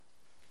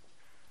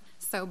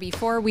So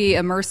before we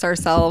immerse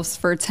ourselves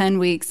for 10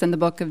 weeks in the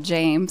book of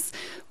James,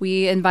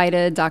 we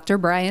invited Dr.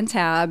 Brian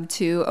Tabb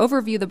to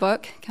overview the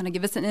book, kind of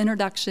give us an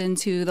introduction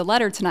to the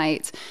letter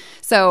tonight.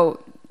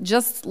 So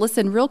just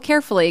listen real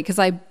carefully, because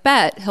I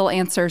bet he'll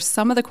answer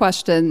some of the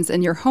questions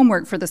in your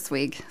homework for this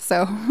week.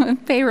 So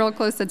pay real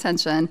close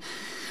attention.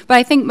 But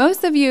I think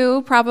most of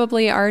you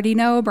probably already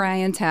know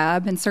Brian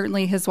Tabb, and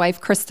certainly his wife,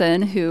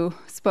 Kristen, who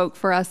spoke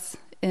for us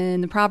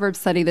in the Proverbs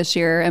study this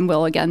year and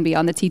will again be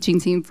on the teaching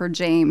team for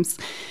James.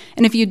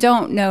 And if you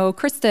don't know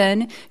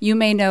Kristen, you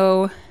may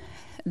know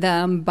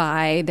them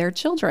by their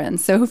children.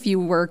 So if you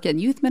work in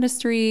youth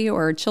ministry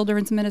or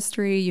children's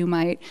ministry, you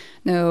might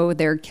know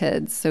their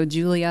kids. So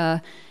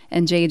Julia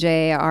and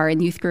JJ are in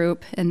youth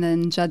group, and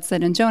then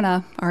Judson and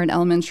Jonah are in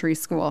elementary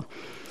school.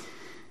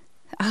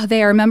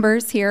 They are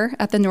members here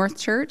at the North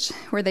Church,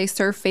 where they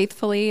serve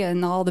faithfully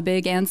in all the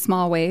big and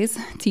small ways,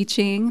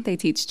 teaching. They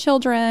teach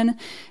children,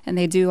 and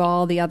they do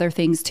all the other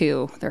things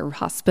too. They're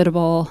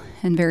hospitable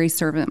and very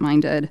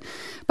servant-minded.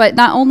 But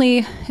not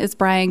only is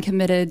Brian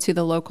committed to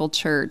the local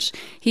church,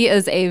 he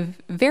is a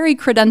very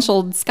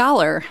credentialed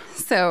scholar.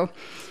 So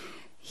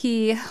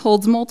he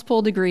holds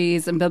multiple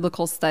degrees in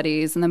biblical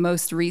studies, and the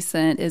most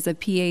recent is a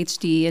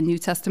PhD in New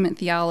Testament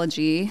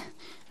theology.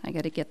 I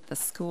got to get the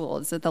school.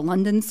 Is it the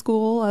London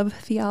School of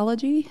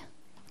Theology?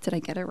 Did I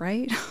get it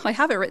right? I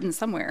have it written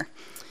somewhere.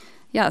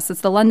 Yes,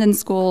 it's the London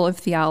School of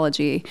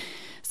Theology.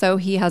 So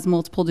he has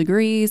multiple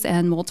degrees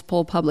and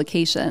multiple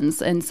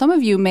publications. And some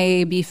of you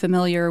may be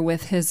familiar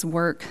with his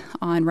work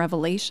on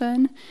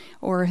Revelation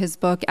or his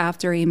book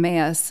After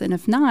Emmaus. And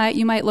if not,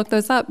 you might look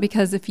those up,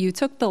 because if you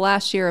took the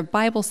last year of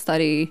Bible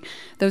study,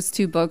 those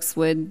two books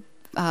would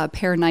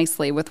pair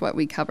nicely with what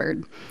we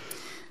covered.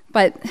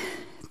 But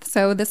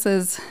so this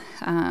is...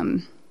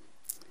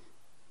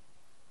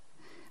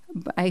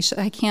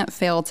 I can't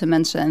fail to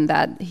mention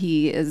that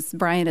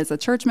Brian is a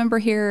church member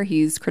here.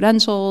 He's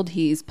credentialed,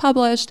 he's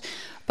published,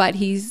 but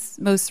he's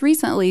most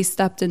recently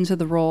stepped into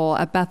the role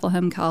at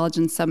Bethlehem College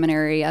and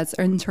Seminary as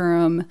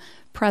interim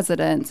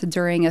president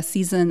during a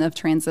season of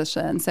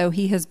transition. So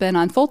he has been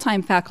on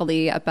full-time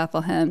faculty at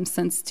Bethlehem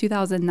since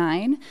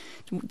 2009.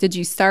 Did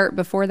you start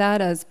before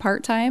that as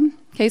part-time?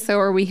 Okay, so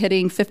are we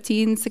hitting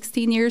 15,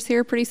 16 years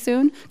here pretty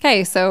soon?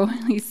 Okay, so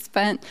he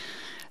spent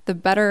the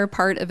better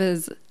part of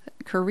his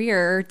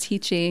career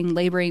teaching,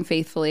 laboring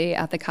faithfully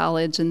at the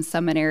college and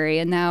seminary,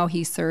 and now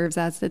he serves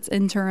as its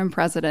interim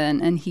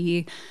president, and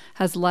he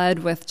has led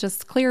with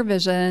just clear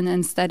vision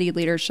and steady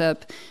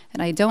leadership.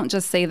 And I don't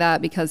just say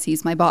that because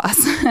he's my boss.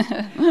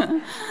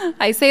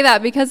 I say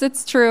that because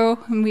it's true,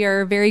 and we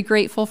are very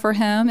grateful for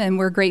him, and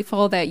we're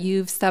grateful that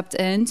you've stepped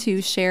in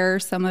to share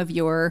some of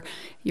your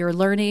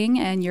learning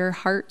and your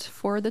heart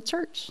for the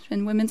church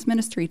and women's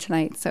ministry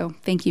tonight. So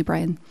thank you,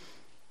 Brian.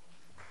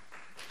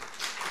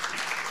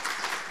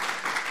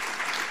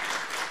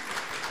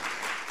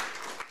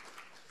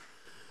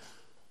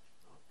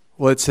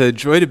 Well, it's a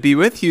joy to be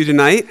with you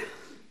tonight,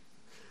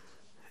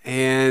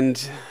 and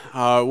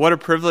what a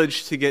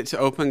privilege to get to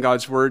open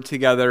God's Word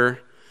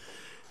together,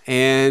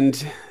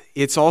 and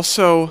it's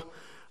also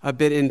a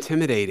bit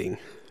intimidating,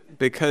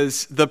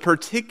 because the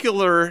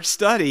particular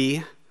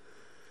study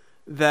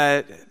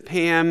that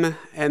Pam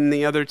and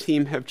the other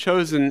team have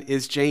chosen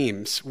is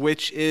James,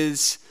 which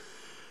is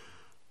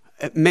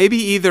maybe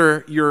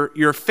either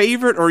your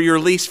favorite or your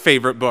least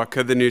favorite book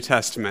of the New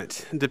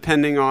Testament,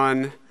 depending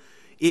on...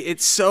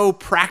 It's so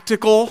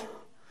practical,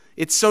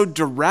 it's so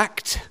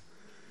direct,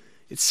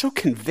 it's so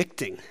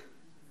convicting.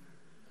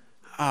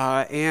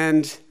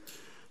 And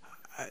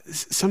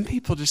some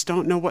people just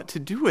don't know what to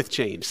do with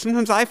James.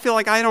 Sometimes I feel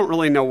like I don't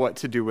really know what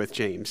to do with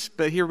James,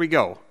 but here we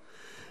go.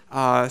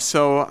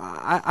 So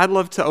I'd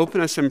love to open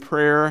us in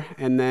prayer,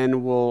 and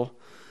then we'll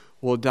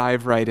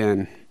dive right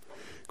in.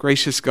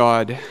 Gracious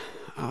God,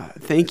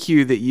 thank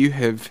you that you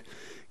have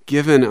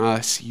given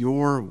us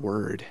your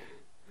word,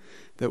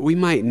 that we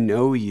might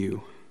know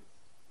you,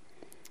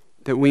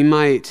 that we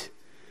might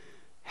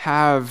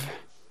have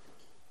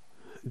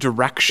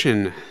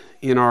direction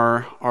in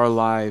our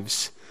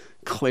lives,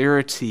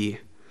 clarity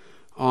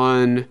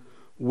on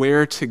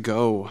where to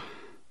go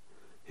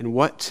and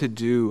what to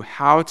do,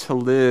 how to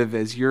live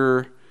as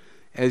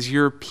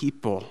your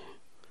people,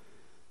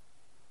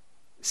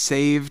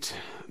 saved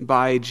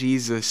by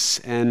Jesus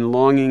and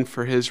longing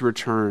for his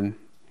return.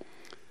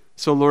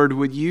 So Lord,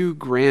 would you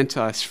grant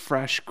us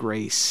fresh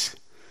grace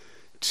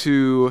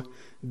to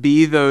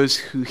be those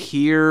who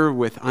hear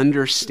with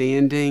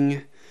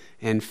understanding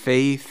and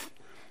faith,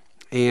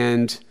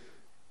 and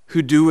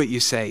who do what you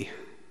say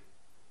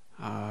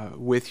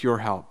with your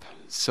help.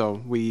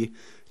 So we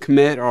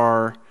commit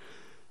our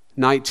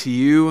night to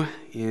you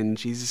in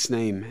Jesus'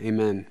 name.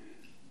 Amen.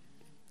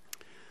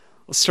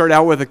 Let's start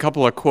out with a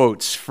couple of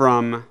quotes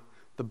from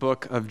the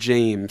book of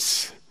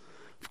James.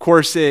 Of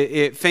course,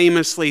 it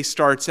famously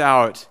starts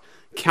out,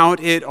 "Count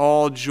it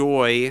all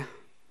joy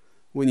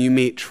when you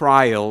meet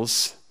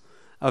trials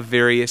of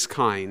various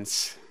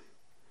kinds."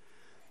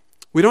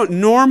 We don't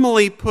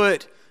normally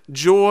put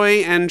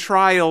joy and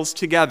trials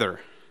together.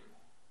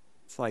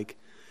 It's like,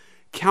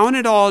 count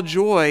it all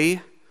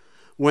joy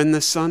when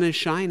the sun is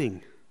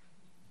shining,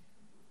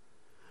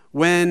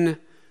 when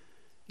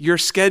your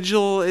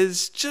schedule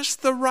is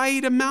just the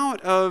right amount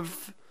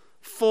of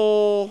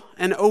full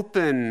and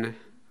open,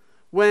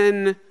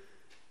 when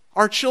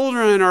our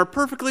children are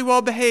perfectly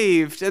well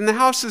behaved and the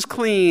house is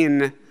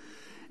clean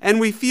and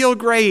we feel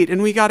great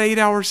and we got 8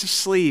 hours of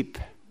sleep.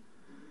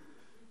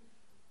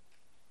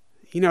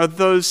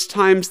 Those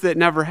times that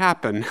never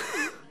happen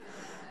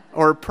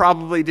or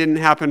probably didn't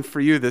happen for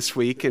you this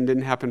week and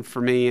didn't happen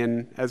for me,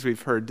 and as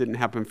we've heard, didn't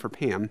happen for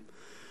Pam.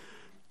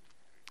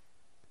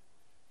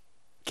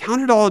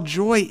 Count it all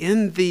joy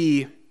in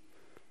the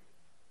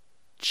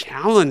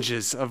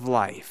challenges of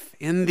life,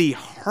 in the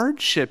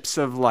hardships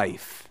of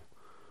life.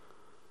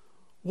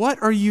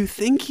 What are you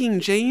thinking,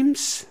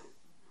 James?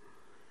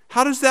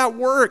 How does that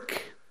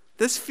work?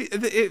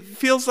 It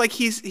feels like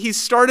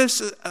he's started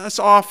us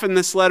off in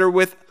this letter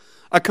with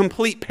a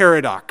complete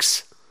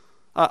paradox,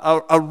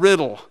 a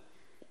riddle.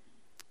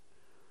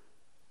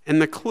 And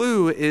the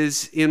clue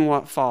is in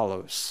what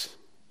follows,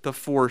 the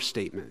for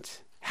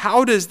statement.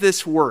 How does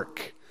this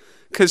work?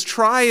 Because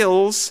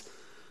trials,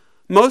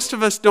 most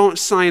of us don't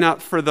sign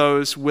up for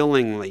those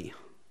willingly.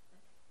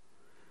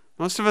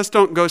 Most of us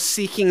don't go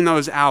seeking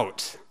those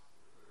out.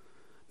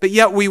 But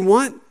yet we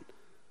want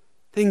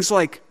things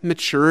like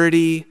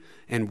maturity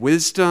and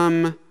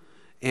wisdom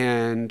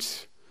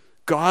and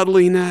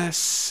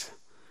godliness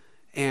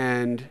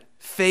and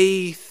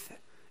faith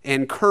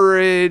and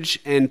courage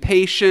and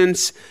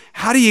patience.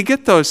 How do you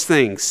get those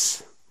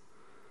things?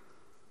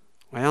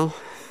 Well,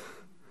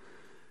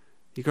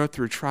 you go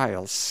through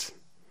trials,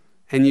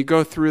 and you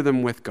go through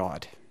them with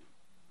God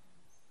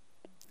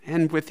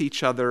and with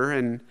each other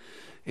and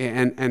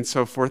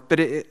so forth. But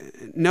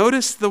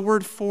notice the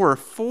word for.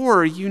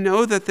 For, you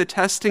know that the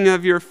testing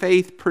of your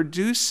faith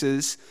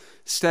produces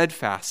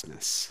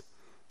steadfastness.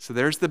 So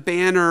there's the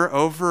banner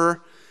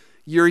over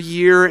your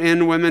year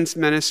in women's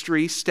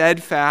ministry,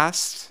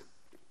 steadfast.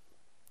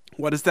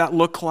 What does that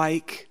look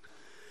like?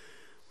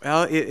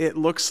 Well, it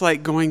looks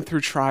like going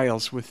through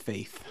trials with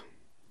faith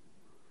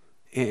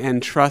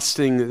and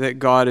trusting that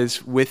God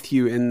is with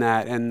you in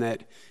that and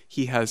that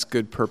he has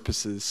good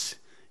purposes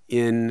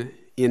in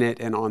it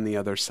and on the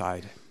other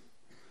side.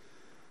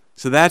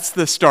 So that's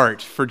the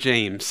start for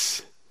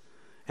James.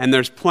 And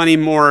there's plenty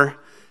more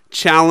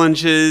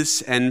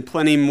challenges and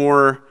plenty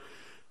more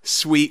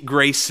sweet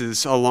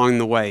graces along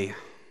the way.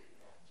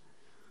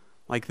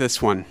 Like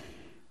this one.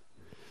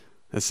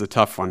 This is a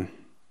tough one.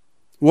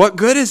 What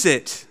good is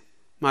it,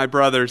 my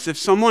brothers, if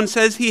someone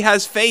says he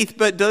has faith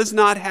but does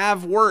not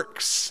have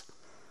works?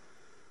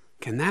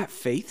 Can that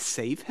faith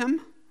save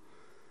him?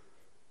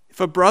 If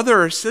a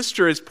brother or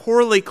sister is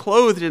poorly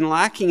clothed and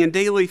lacking in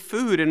daily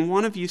food, and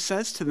one of you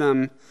says to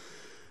them,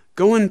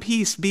 "Go in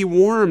peace, be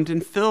warmed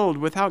and filled,"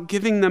 without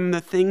giving them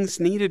the things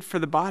needed for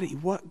the body,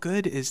 what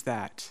good is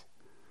that?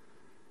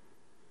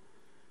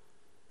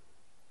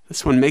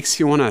 This one makes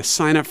you want to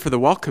sign up for the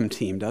welcome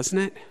team, doesn't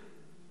it?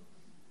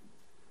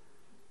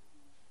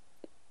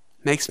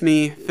 Makes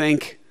me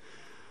think,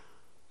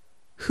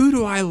 who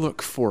do I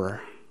look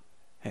for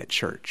at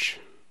church?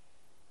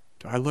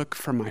 Do I look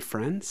for my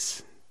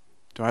friends?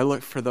 Do I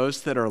look for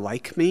those that are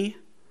like me?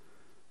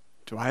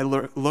 Do I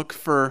look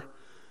for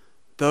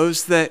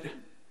those that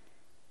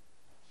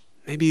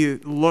maybe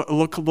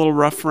look a little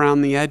rough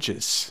around the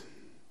edges?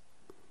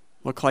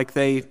 Look like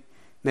they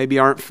maybe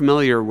aren't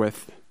familiar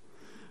with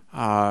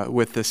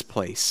this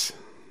place.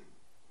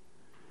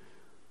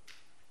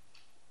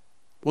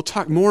 We'll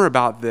talk more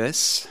about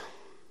this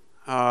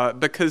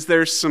because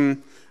there's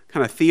some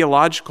kind of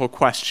theological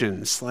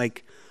questions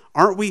like,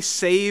 aren't we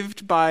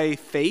saved by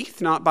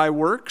faith, not by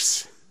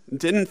works?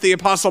 Didn't the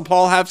Apostle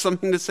Paul have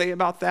something to say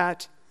about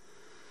that?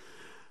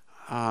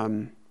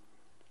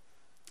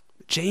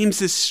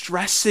 James is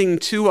stressing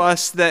to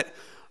us that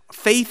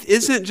faith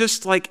isn't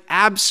just like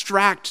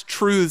abstract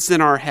truths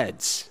in our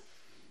heads.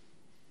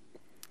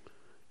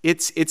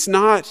 It's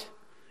not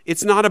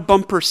a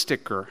bumper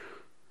sticker.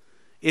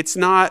 It's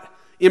not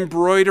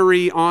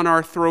embroidery on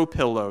our throw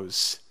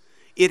pillows.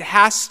 It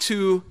has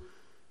to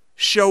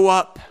show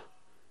up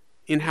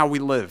in how we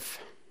live,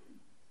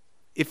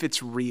 if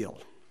it's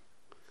real.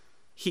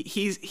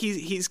 He's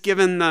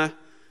given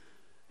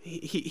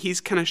he's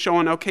kind of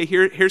showing, okay,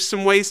 here's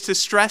some ways to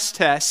stress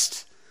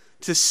test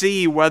to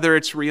see whether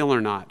it's real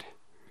or not,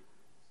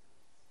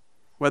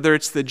 whether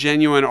it's the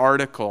genuine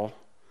article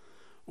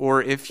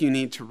or if you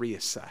need to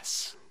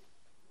reassess.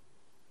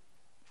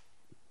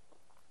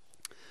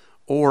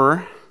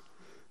 Or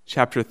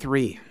chapter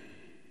 3,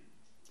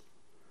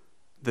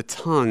 the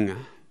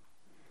tongue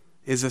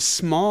is a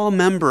small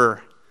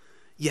member,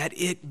 yet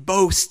it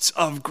boasts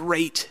of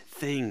great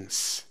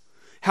things.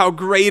 How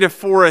great a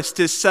forest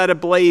is set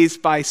ablaze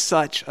by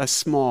such a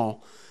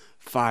small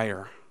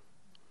fire.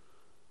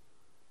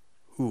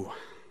 Ooh.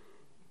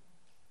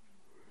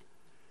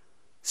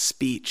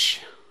 Speech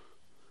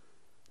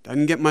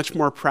doesn't get much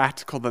more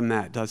practical than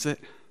that, does it?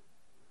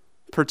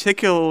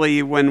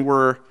 Particularly when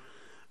we're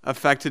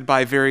affected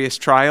by various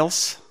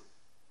trials.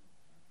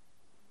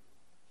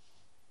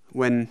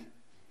 When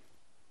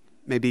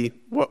Maybe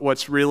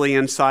what's really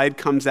inside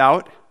comes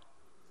out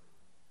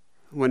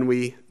when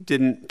we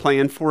didn't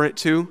plan for it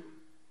to.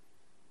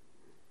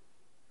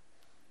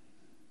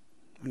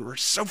 When we're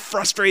so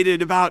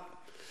frustrated about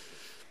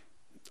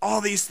all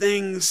these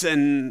things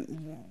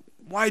and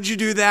why'd you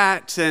do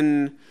that?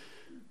 And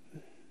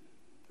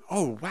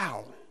oh,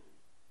 wow.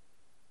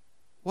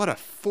 What a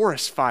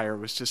forest fire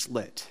was just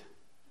lit,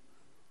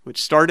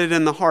 which started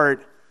in the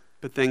heart,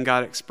 but then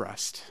got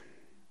expressed.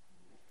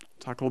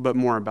 Talk a little bit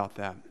more about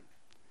that.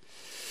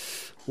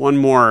 One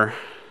more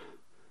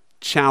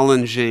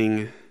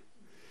challenging,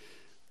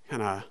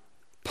 kind of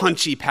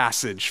punchy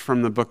passage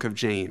from the book of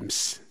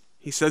James.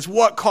 He says,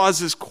 "What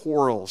causes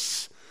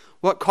quarrels?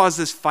 What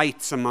causes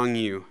fights among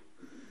you?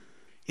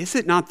 Is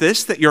it not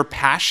this, that your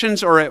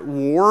passions are at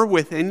war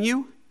within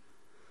you?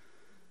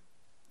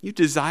 You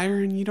desire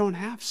and you don't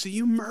have, so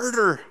you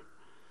murder.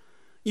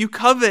 You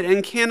covet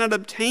and cannot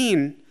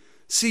obtain,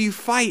 so you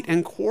fight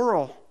and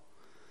quarrel.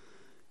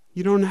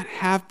 You do not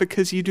have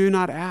because you do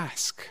not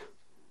ask."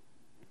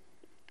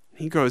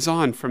 He goes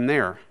on from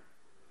there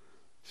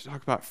to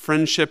talk about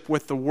friendship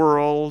with the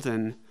world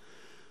and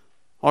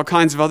all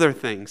kinds of other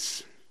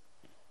things.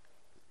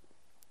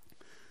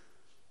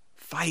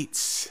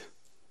 Fights,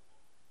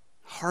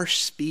 harsh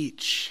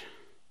speech,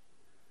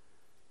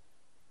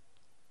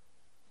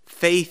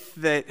 faith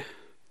that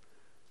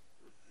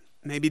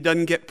maybe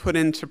doesn't get put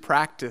into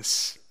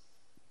practice,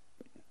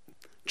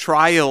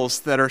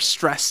 trials that are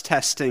stress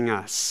testing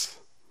us.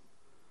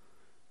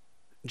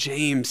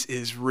 James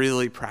is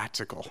really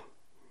practical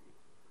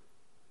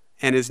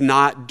and is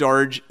not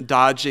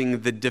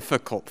dodging the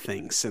difficult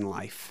things in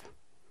life,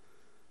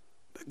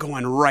 but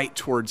going right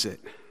towards it.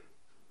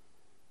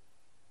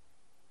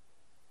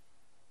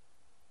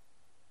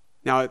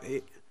 Now,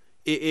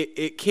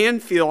 it can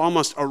feel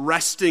almost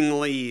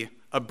arrestingly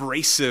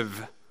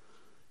abrasive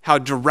how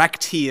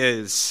direct he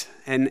is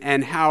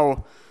and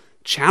how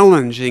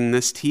challenging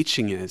this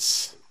teaching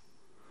is.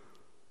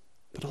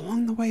 But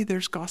along the way,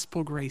 there's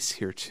gospel grace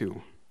here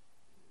too.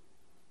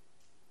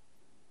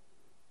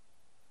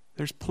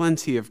 There's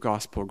plenty of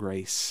gospel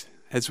grace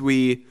as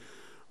we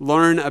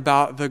learn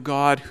about the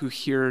God who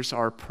hears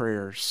our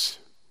prayers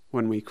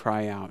when we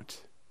cry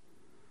out.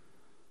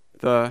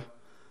 The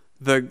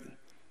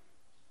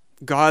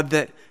God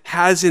that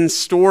has in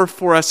store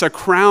for us a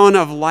crown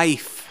of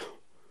life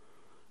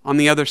on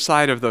the other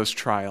side of those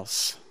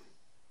trials.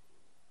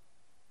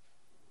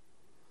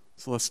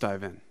 So let's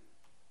dive in.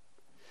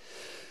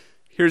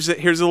 Here's a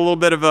little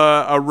bit of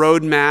a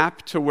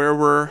roadmap to where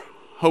we're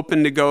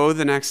hoping to go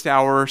the next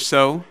hour or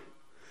so.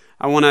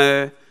 I want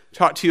to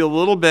talk to you a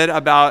little bit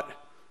about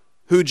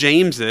who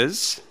James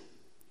is,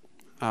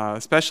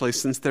 especially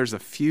since there's a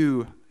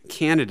few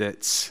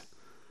candidates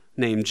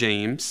named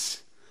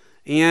James,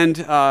 and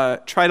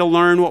try to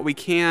learn what we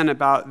can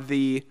about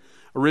the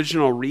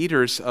original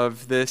readers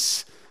of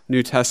this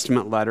New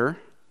Testament letter.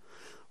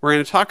 We're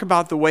going to talk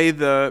about the way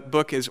the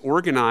book is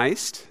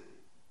organized,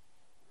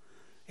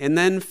 and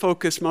then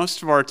focus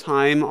most of our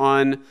time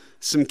on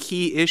some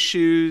key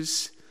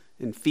issues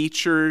and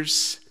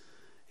features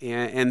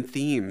and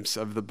themes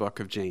of the book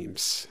of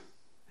James.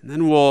 And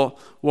then we'll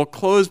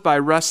close by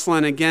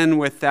wrestling again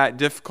with that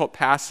difficult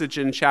passage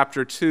in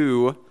chapter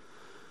 2,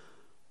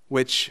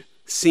 which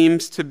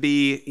seems to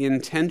be in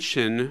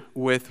tension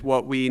with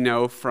what we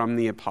know from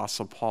the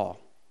Apostle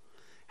Paul.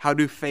 How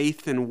do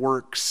faith and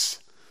works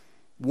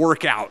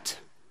work out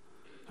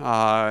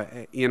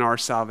in our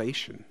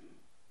salvation?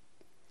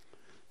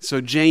 So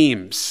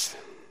James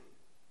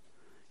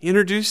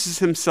introduces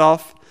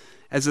himself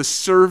as a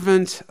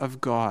servant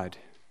of God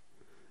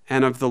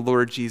and of the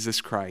Lord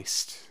Jesus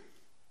Christ.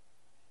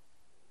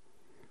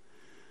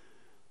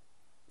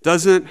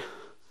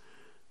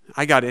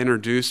 I got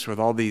introduced with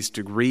all these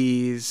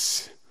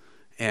degrees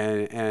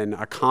and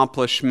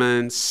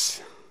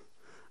accomplishments,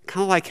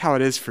 kind of like how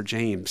it is for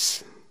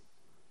James.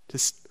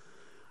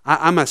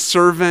 I'm a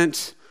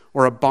servant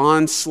or a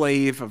bond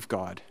slave of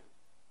God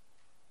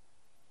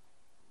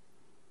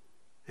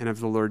and of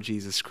the Lord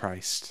Jesus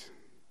Christ,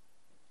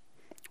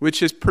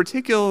 which is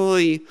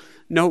particularly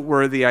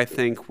noteworthy, I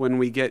think, when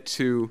we get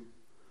to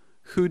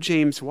who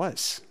James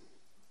was.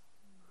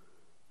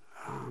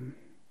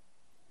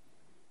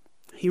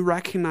 He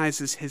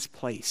recognizes his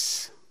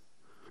place.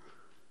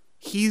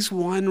 He's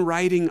one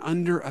writing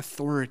under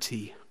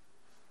authority.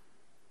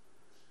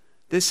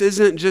 This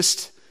isn't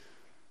just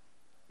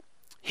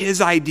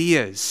his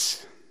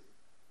ideas.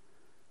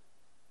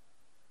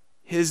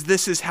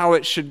 This is how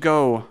it should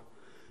go.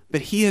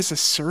 But he is a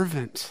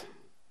servant.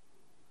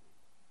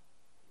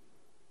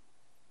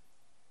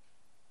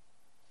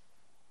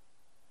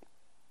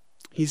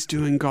 He's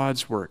doing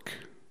God's work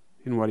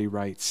in what he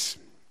writes.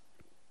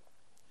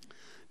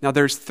 Now,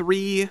 there's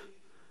 3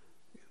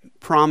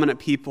 prominent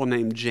people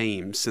named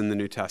James in the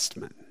New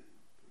Testament.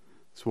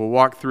 So we'll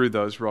walk through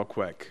those real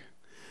quick.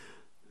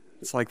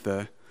 It's like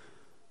the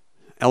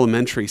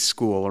elementary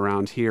school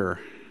around here,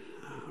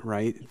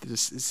 right? It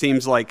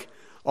seems like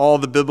all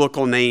the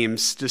biblical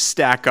names just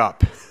stack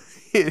up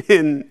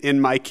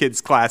in my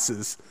kids'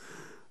 classes.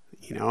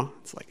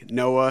 It's like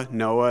Noah,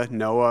 Noah,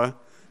 Noah,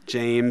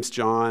 James,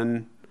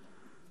 John,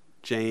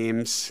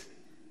 James,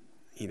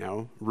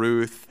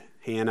 Ruth,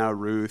 Hannah,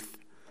 Ruth,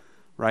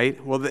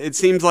 right? Well, it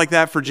seems like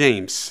that for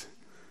James.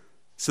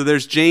 So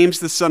there's James,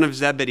 the son of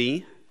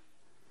Zebedee.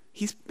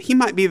 He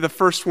might be the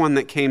first one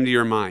that came to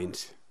your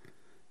mind.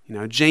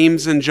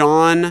 James and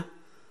John,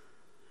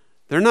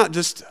 they're not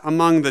just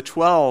among the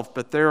 12,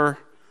 but they're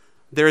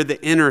the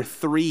inner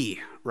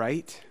three,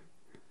 right?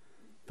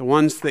 The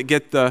ones that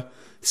get the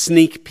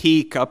sneak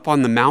peek up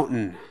on the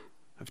mountain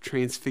of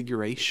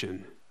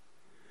transfiguration.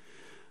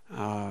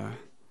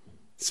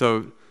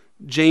 So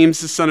James,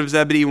 the son of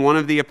Zebedee, one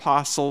of the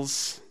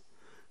apostles,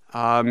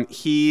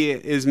 he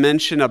is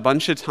mentioned a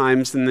bunch of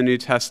times in the New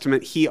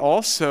Testament. He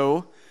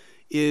also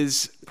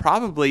is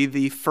probably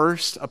the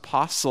first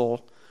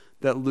apostle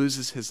that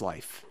loses his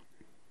life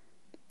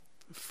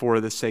for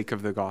the sake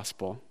of the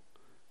gospel.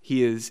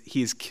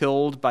 He's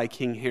killed by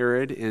King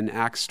Herod in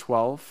Acts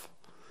 12.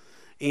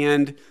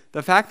 And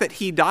the fact that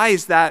he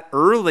dies that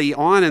early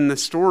on in the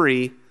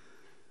story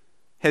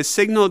has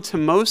signaled to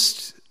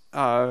most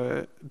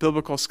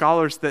biblical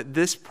scholars that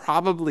this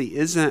probably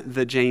isn't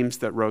the James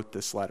that wrote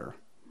this letter.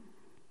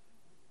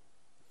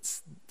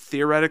 It's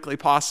theoretically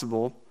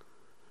possible,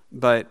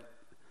 but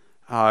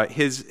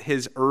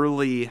his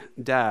early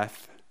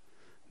death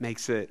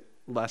makes it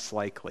less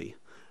likely.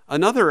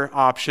 Another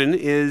option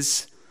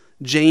is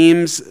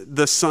James,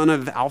 the son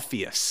of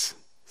Alphaeus.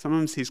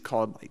 Sometimes he's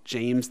called like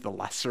James the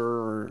Lesser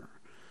or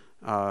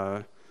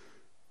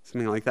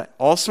something like that.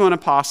 Also an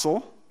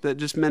apostle that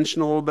just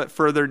mentioned a little bit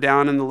further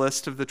down in the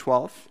list of the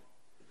 12.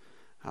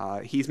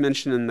 He's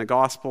mentioned in the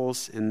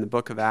Gospels, in the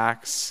book of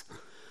Acts.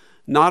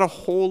 Not a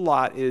whole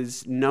lot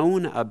is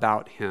known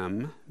about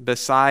him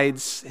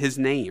besides his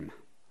name.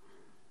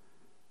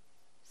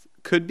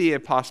 Could be a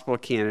possible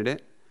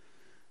candidate.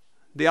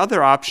 The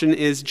other option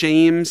is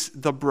James,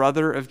 the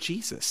brother of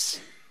Jesus.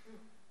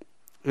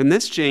 And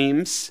this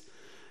James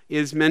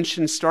is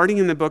mentioned starting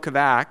in the book of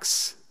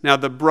Acts. Now,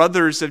 the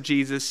brothers of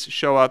Jesus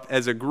show up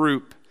as a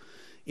group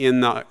in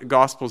the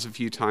Gospels a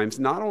few times,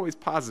 not always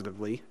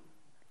positively.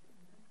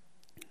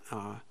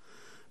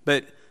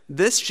 But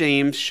this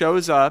James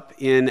shows up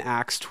in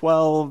Acts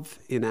 12,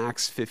 in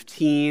Acts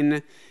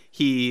 15.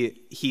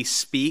 He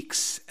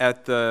speaks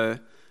at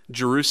the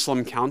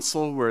Jerusalem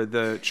Council, where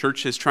the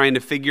church is trying to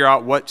figure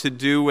out what to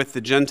do with the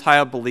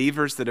Gentile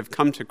believers that have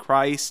come to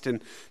Christ.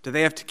 And do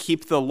they have to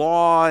keep the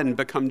law and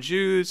become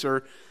Jews,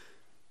 or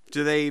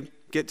do they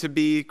get to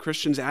be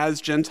Christians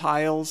as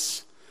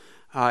Gentiles?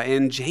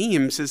 And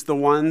James is the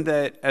one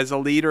that, as a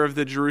leader of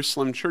the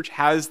Jerusalem church,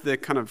 has the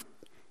kind of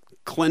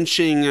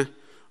clinching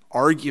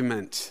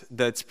argument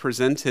that's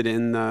presented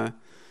in the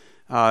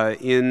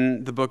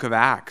book of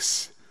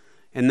Acts.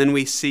 And then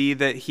we see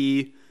that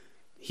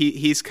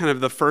he's kind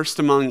of the first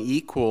among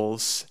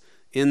equals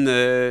in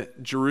the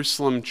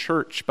Jerusalem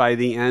church by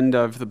the end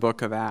of the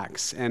book of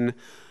Acts, and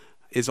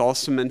is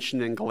also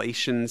mentioned in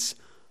Galatians.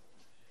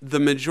 The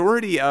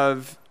majority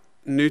of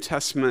New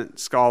Testament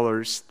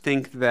scholars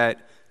think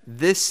that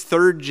this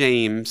third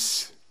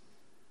James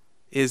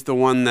is the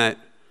one that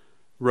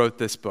wrote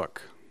this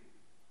book.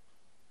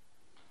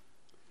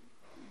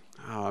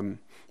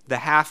 The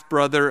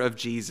half-brother of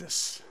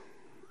Jesus,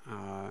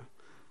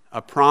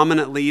 a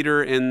prominent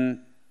leader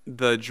in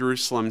the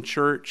Jerusalem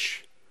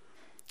church,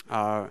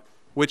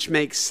 which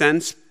makes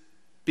sense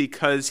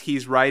because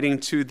he's writing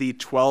to the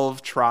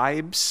 12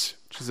 tribes,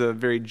 which is a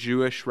very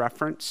Jewish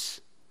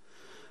reference.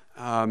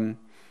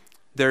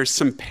 There's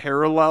some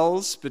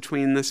parallels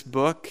between this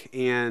book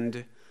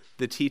and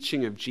the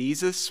teaching of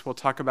Jesus. We'll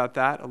talk about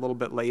that a little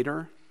bit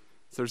later.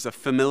 There's a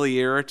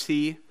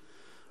familiarity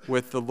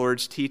with the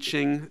Lord's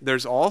teaching.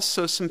 There's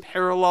also some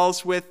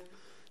parallels with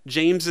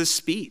James's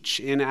speech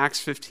in Acts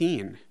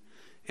 15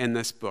 in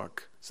this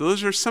book. So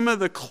those are some of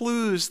the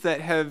clues that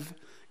have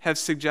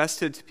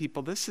suggested to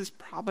people this is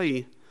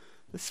probably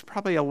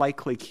a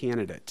likely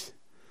candidate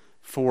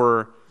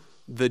for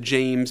the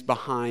James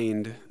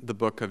behind the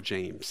book of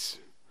James.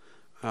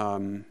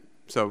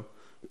 So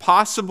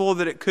possible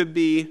that it could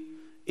be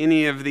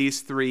any of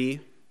these three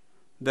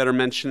that are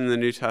mentioned in the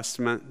New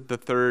Testament. The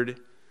third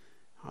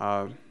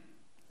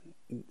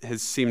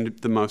has seemed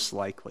the most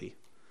likely.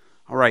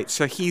 All right,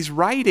 so he's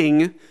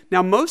writing.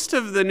 Now, most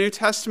of the New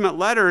Testament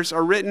letters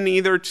are written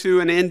either to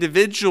an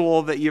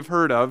individual that you've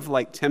heard of,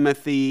 like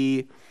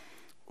Timothy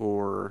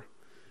or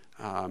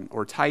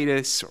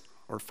Titus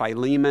or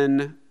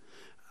Philemon,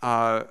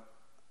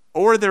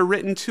 or they're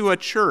written to a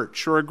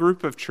church or a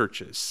group of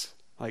churches,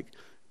 like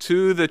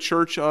to the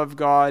church of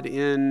God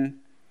in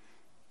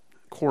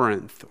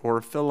Corinth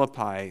or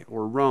Philippi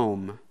or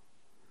Rome.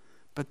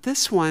 But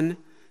this one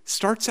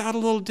starts out a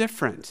little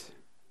different.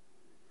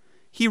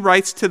 He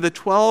writes to the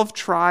 12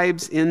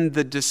 tribes in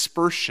the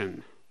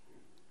dispersion.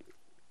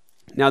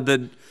 Now,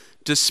 the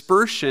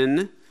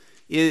dispersion,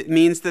 it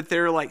means that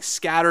they're like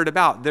scattered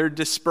about. They're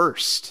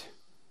dispersed,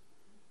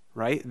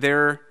 right?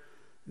 They're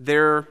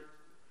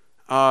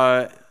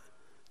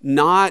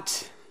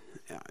not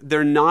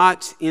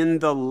in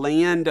the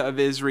land of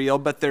Israel,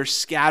 but they're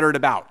scattered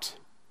about.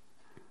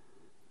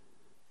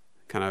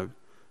 kind of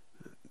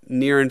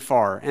near and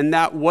far. And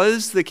that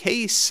was the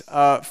case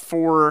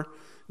for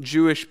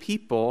Jewish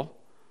people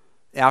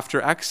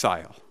after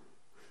exile.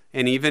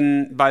 And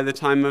even by the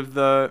time of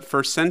the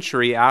first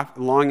century,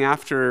 long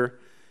after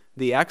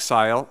the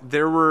exile,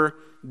 there were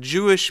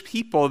Jewish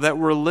people that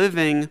were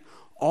living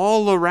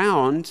all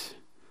around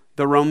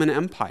the Roman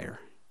Empire.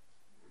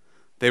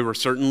 They were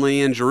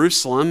certainly in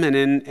Jerusalem and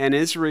in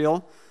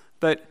Israel,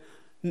 but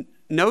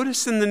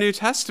notice in the New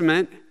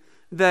Testament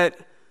that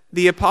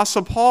the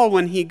Apostle Paul,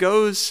 when he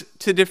goes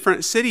to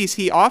different cities,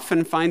 he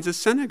often finds a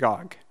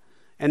synagogue,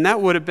 and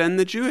that would have been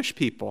the Jewish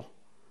people.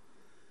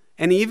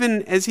 And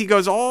even as he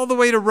goes all the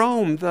way to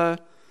Rome, the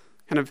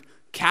kind of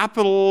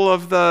capital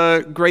of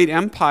the great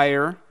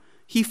empire,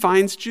 he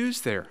finds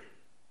Jews there.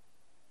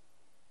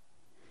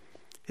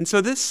 And so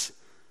this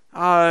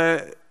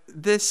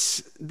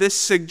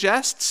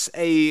suggests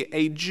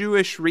a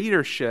Jewish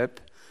readership,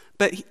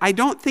 but I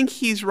don't think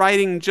he's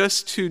writing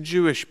just to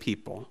Jewish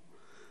people.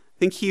 I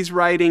think he's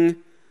writing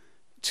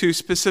to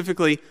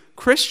specifically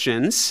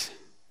Christians.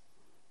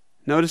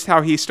 Notice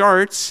how he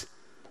starts,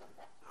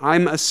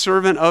 I'm a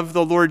servant of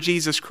the Lord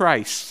Jesus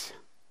Christ.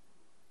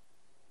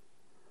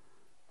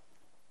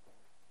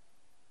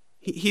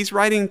 He's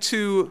writing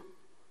to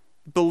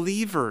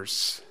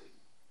believers,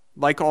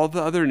 like all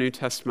the other New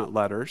Testament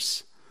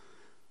letters,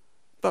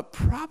 but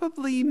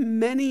probably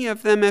many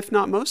of them, if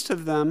not most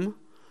of them,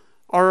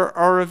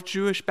 are of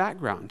Jewish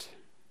background.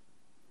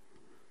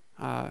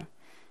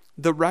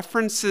 The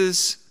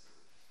references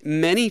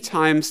many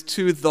times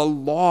to the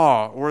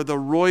law or the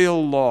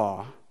royal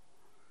law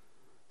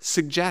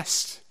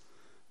suggest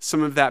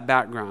some of that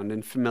background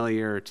and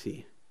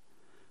familiarity,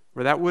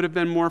 where that would have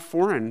been more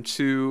foreign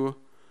to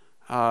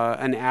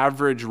an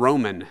average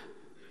Roman.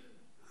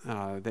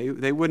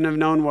 They wouldn't have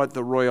known what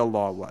the royal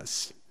law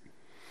was.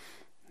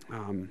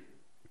 I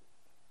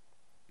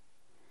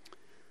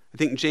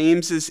think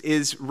James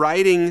is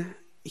writing,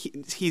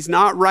 he's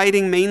not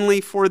writing mainly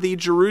for the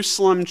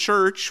Jerusalem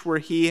church where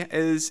he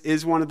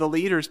is one of the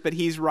leaders, but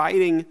he's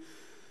writing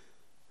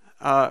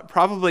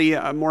probably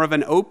more of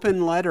an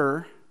open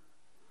letter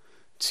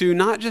to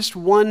not just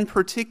one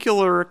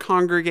particular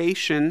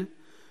congregation,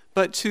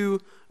 but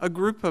to a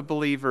group of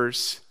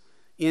believers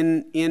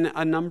in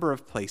a number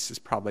of places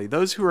probably,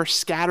 those who are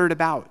scattered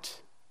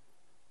about.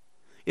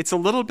 It's a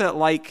little bit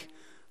like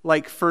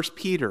 1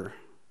 Peter,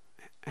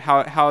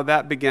 how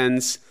that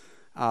begins,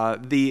 to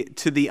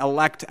the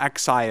elect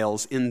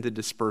exiles in the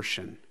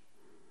dispersion.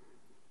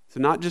 So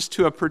not just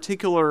to a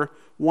particular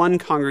one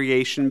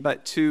congregation,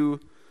 but to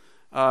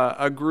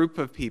a group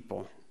of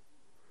people.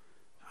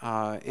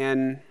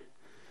 And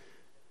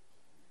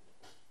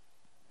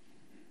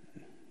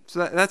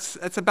so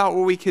that's about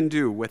what we can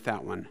do with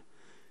that one.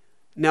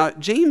 Now,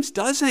 James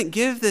doesn't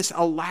give this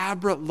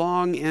elaborate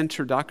long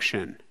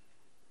introduction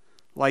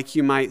like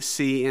you might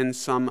see in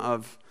some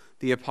of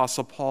the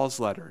Apostle Paul's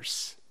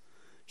letters.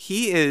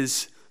 He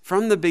is,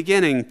 from the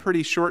beginning,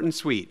 pretty short and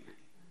sweet.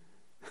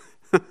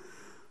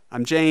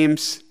 I'm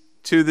James,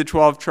 to the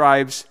 12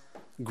 tribes,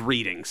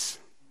 greetings.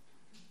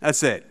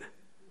 That's it.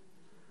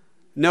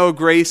 No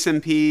grace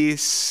and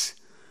peace.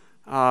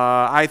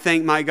 I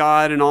thank my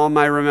God in all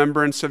my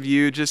remembrance of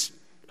you. Just,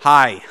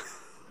 hi.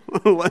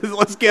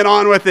 Let's get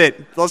on with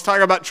it. Let's talk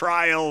about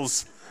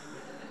trials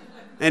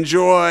and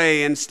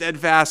joy and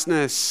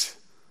steadfastness.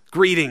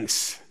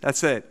 Greetings.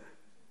 That's it.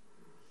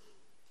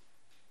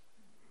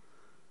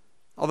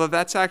 Although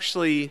that's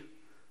actually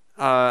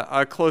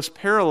a close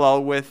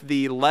parallel with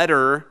the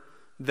letter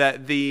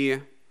that the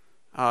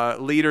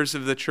leaders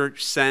of the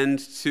church send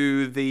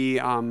to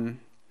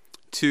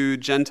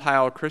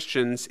Gentile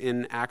Christians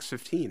in Acts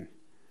 15.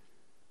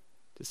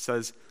 It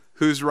says,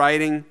 who's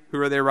writing? Who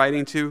are they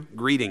writing to?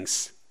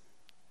 Greetings.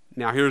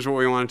 Now here's what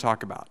we want to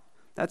talk about.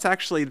 That's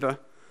actually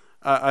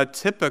a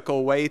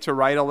typical way to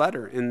write a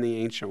letter in the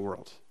ancient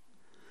world.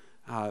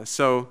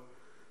 So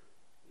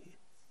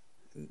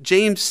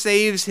James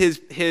saves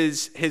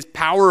his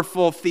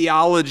powerful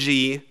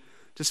theology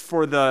just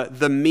for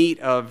the meat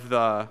of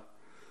the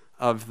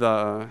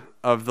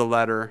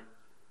letter,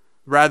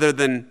 rather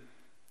than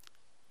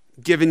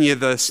giving you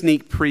the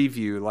sneak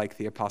preview like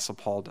the Apostle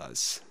Paul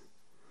does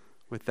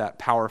with that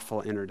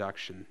powerful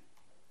introduction.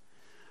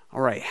 All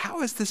right,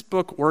 how is this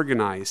book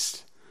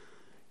organized?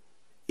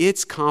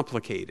 It's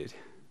complicated.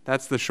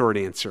 That's the short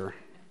answer.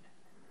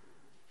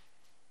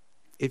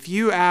 If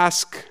you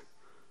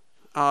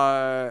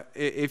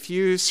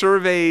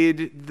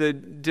surveyed the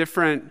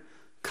different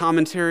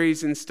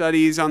commentaries and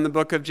studies on the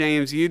book of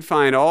James, you'd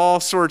find all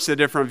sorts of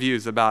different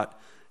views about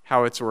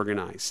how it's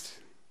organized.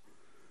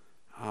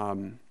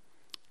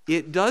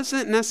 It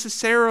doesn't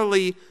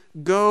necessarily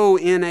go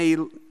in a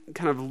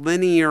kind of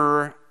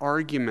linear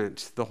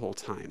argument the whole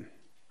time.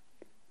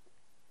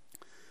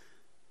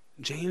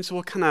 James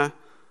will kind of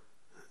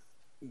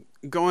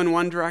go in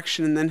one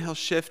direction and then he'll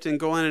shift and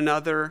go in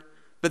another,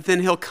 but then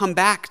he'll come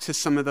back to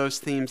some of those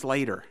themes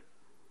later.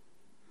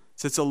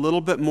 So it's a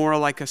little bit more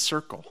like a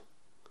circle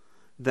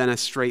than a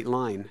straight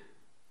line.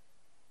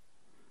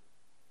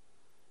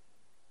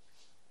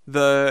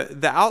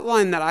 The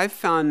outline that I've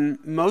found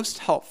most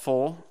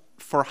helpful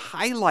for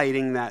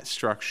highlighting that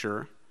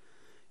structure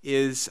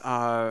is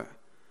by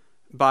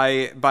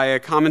a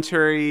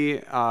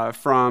commentary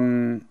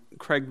from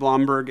Craig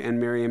Blomberg and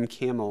Miriam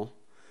Campbell,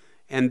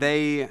 and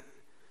they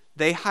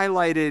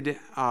highlighted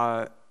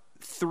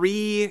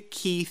 3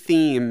 key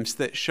themes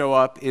that show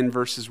up in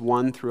verses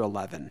 1 through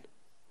 11.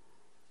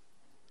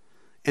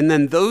 And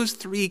then those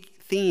 3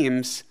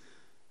 themes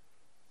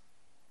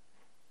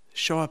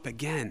show up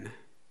again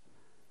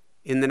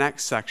in the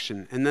next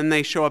section, and then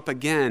they show up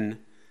again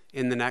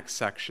in the next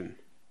section.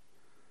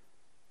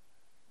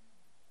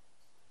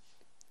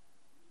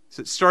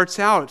 So it starts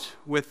out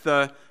with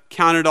the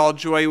count it all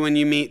joy when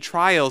you meet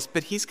trials,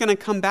 but he's going to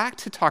come back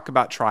to talk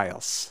about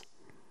trials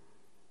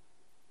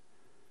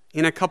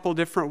in a couple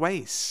different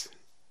ways.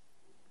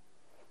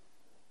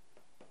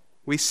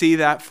 We see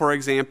that, for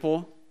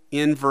example,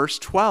 in verse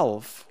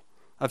 12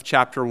 of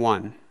chapter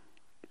 1.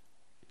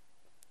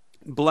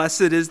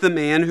 Blessed is the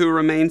man who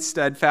remains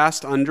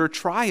steadfast under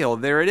trial.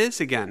 There it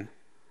is again.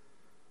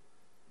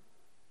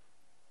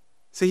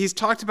 So he's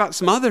talked about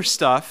some other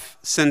stuff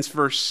since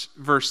verse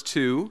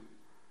 2,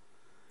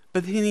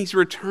 but then he's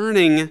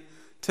returning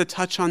to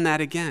touch on that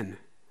again.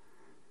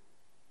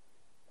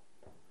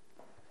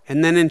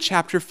 And then in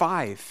chapter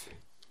 5,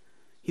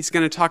 he's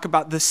going to talk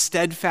about the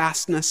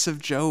steadfastness of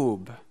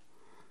Job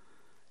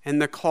and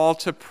the call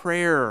to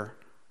prayer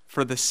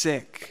for the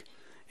sick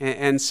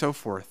and so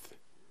forth.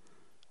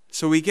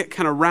 So we get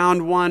kind of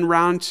round 1,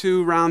 round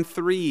 2, round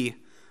 3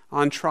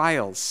 on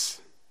trials.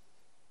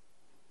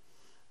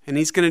 And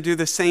he's going to do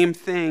the same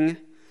thing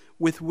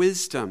with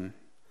wisdom.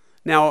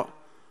 Now,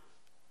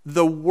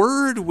 the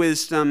word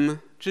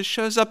wisdom just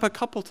shows up a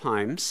couple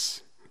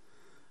times,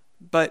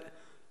 but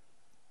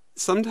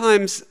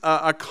sometimes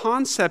a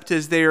concept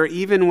is there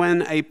even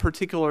when a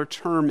particular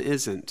term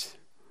isn't.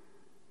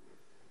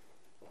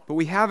 But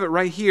we have it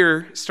right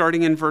here,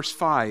 starting in verse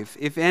 5.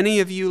 If any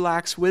of you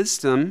lacks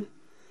wisdom,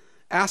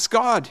 ask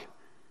God.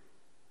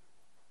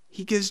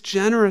 He gives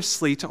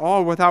generously to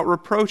all without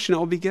reproach, and it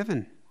will be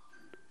given.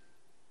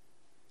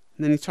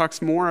 And then he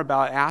talks more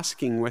about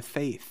asking with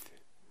faith.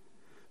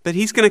 But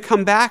he's going to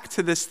come back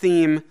to this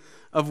theme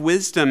of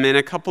wisdom in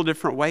a couple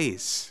different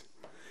ways.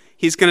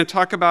 He's going to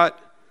talk about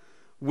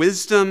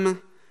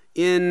wisdom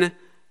in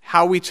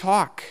how we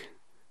talk,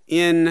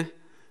 in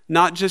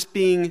not just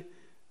being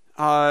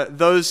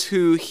those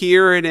who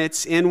hear and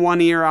it's in one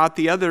ear, out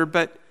the other,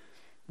 but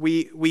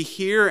we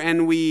hear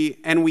and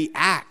we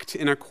act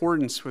in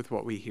accordance with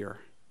what we hear.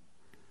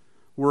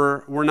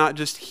 We're not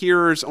just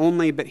hearers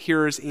only, but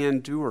hearers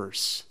and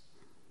doers.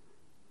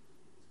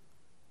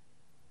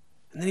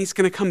 And then he's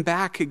going to come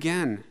back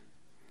again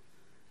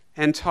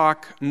and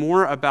talk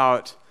more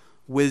about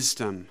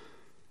wisdom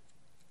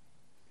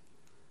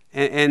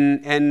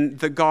and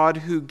the God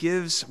who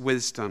gives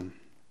wisdom.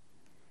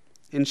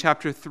 In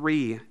chapter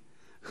 3,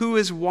 who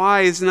is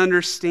wise and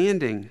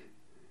understanding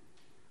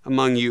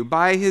among you?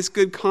 By his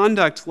good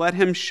conduct, let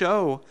him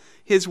show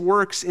his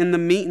works in the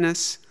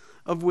meekness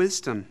of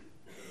wisdom.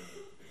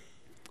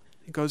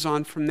 It goes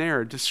on from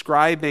there,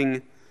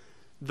 describing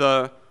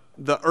the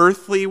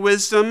earthly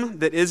wisdom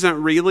that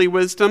isn't really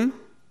wisdom,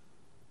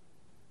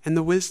 and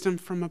the wisdom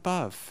from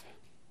above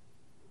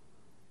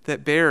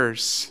that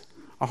bears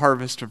a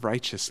harvest of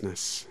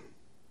righteousness.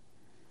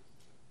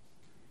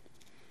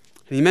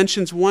 And he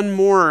mentions one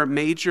more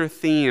major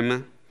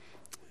theme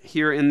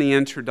here in the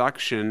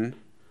introduction,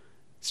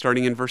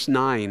 starting in verse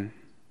 9.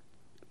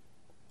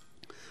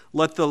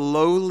 Let the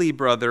lowly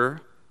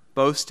brother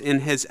boast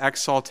in his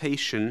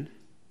exaltation,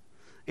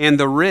 and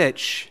the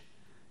rich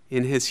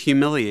in his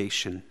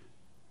humiliation,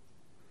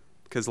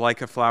 because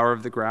like a flower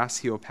of the grass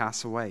he will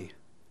pass away.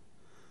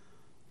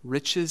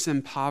 Riches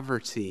and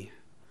poverty,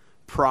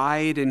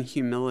 pride and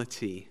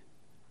humility.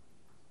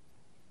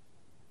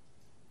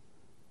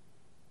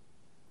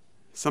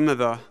 Some of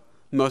the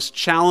most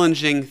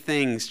challenging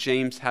things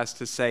James has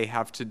to say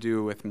have to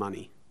do with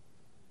money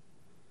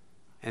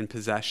and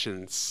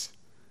possessions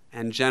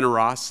and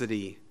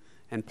generosity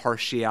and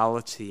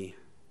partiality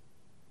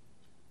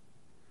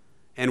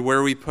and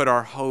where we put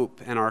our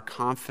hope and our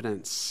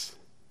confidence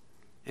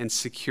and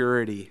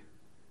security.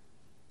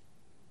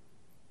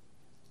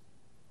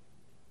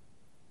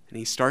 And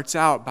he starts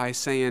out by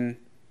saying,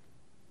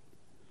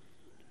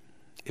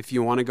 if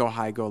you want to go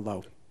high, go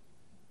low.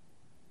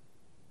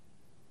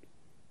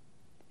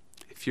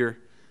 If you're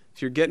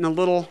getting a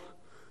little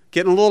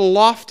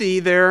lofty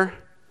there,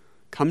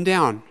 come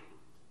down.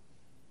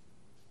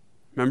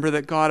 Remember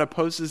that God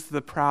opposes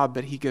the proud,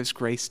 but he gives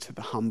grace to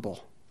the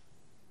humble.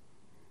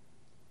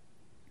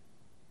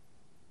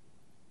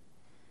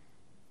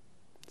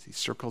 He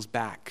circles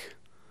back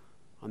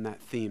on that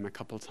theme a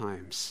couple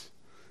times.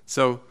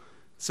 So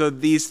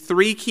these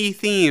 3 key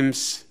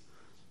themes,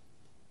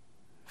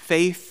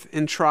 faith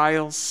in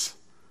trials,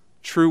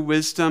 true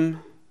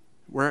wisdom,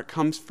 where it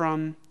comes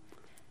from,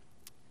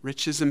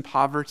 riches and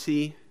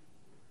poverty,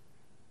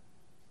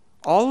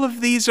 all of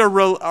these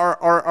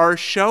are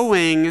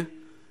showing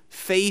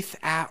faith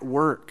at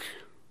work.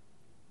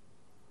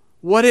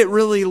 what it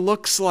really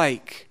looks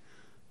like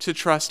to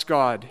trust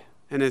God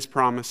and his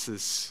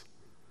promises,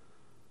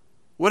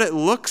 what it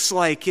looks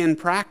like in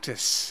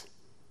practice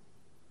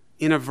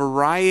in a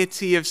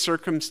variety of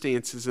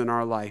circumstances in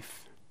our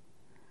life,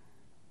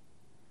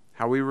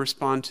 how we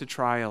respond to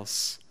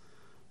trials,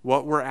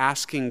 what we're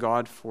asking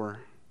God for,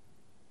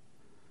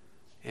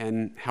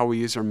 and how we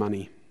use our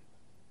money.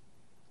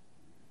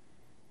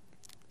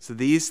 So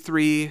these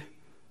three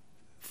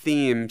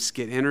themes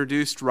get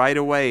introduced right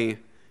away,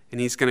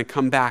 and he's going to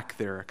come back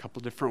there a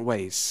couple different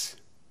ways,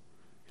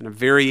 kind of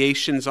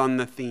variations on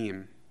the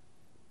theme.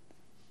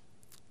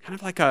 Kind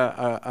of like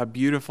a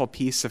beautiful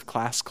piece of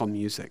classical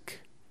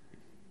music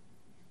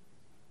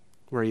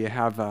where you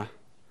have a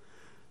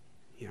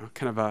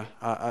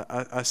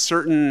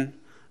certain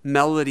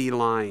melody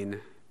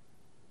line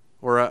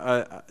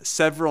or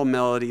several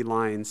melody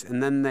lines,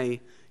 and then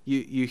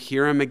you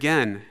hear them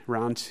again,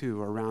 round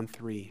 2 or round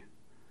 3.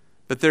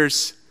 But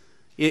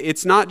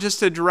it's not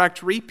just a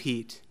direct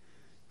repeat.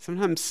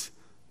 Sometimes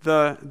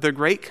the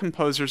great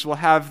composers will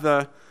have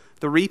the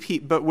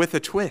repeat, but with a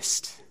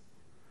twist.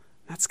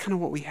 That's kind of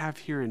what we have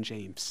here in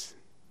James.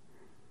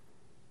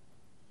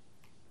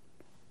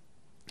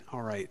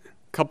 All right,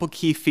 a couple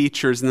key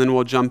features, and then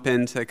we'll jump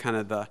into kind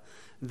of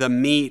the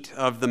meat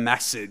of the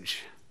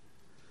message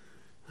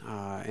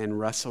and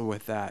wrestle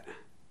with that.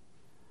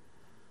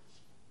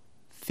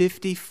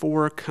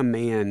 54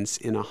 commands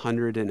in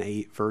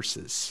 108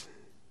 verses.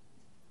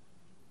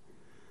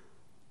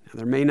 Now,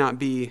 there may not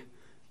be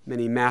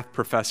many math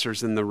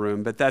professors in the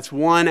room, but that's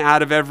 1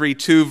 out of every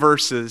 2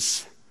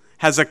 verses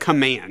has a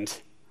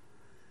command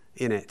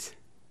in it.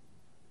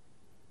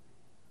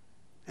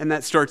 And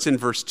that starts in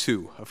verse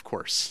 2, of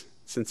course,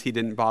 since he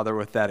didn't bother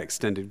with that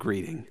extended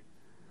greeting.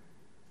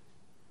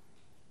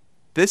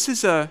 This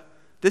is a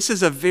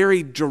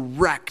very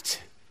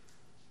direct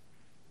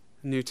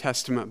New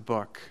Testament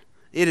book.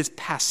 It is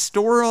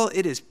pastoral,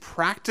 it is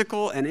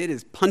practical, and it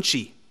is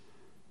punchy.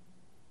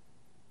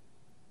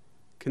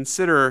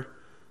 Consider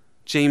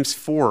James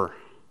 4.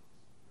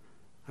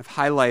 I've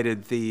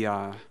highlighted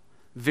the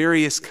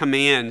various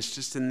commands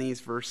just in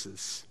these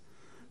verses.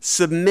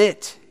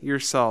 Submit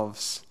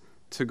yourselves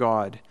to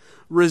God.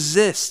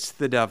 Resist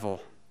the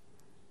devil.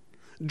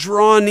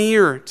 Draw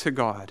near to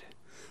God.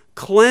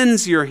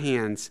 Cleanse your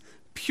hands.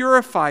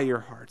 Purify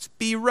your hearts.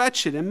 Be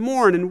wretched and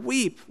mourn and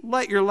weep.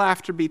 Let your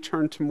laughter be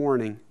turned to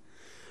mourning.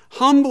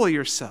 Humble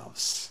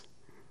yourselves.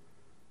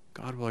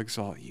 God will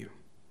exalt you.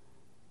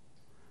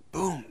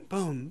 Boom,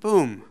 boom,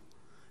 boom.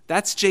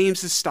 That's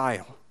James's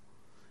style.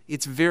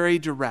 It's very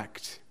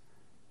direct.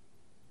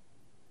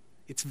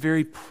 It's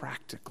very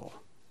practical.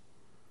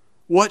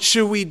 What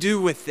should we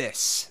do with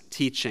this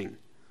teaching?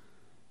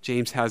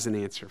 James has an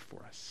answer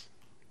for us.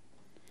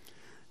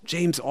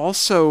 James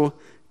also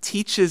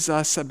teaches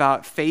us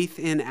about faith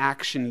in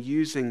action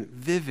using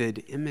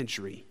vivid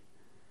imagery.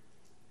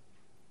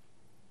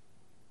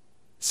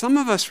 Some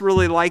of us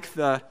really like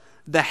the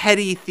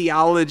heady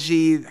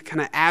theology, the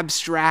kind of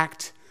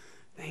abstract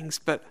things,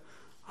 but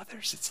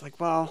others it's like,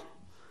 well,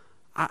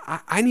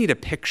 I need a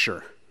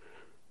picture.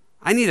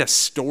 I need a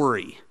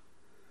story.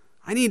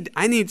 I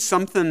need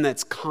something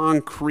that's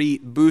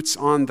concrete, boots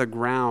on the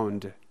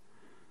ground,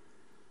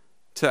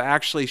 to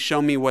actually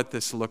show me what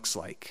this looks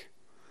like.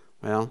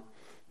 Well,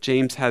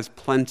 James has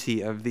plenty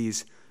of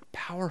these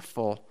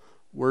powerful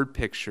word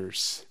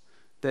pictures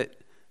that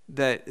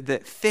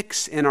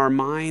fix in our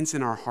minds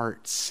and our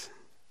hearts.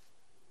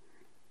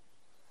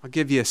 I'll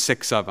give you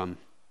 6 of them.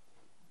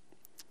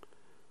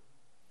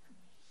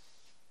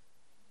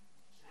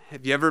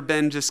 Have you ever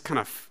been just kind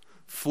of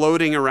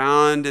floating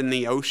around in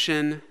the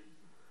ocean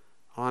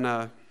on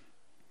a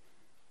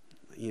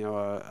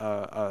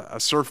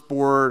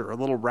surfboard or a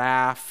little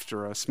raft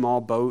or a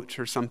small boat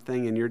or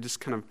something, and you're just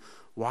kind of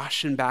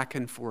washing back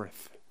and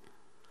forth?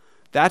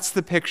 That's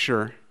the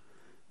picture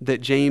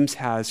that James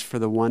has for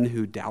the one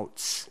who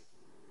doubts.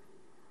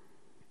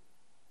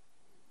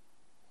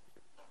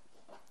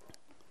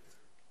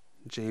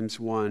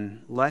 James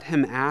 1, let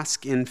him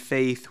ask in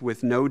faith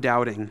with no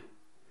doubting,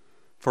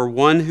 for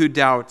one who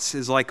doubts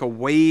is like a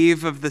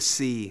wave of the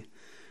sea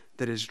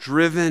that is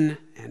driven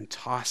and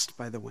tossed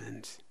by the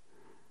wind.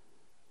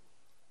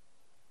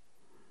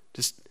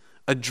 Just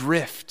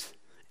adrift,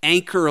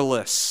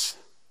 anchorless.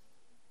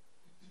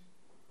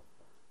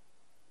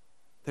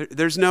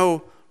 There's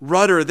no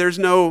rudder, there's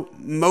no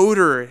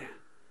motor.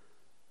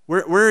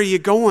 Where are you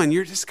going?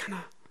 You're just kind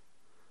of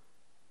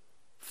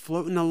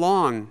floating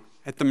along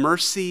at the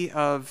mercy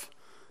of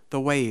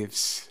the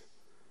waves,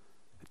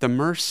 at the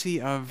mercy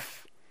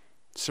of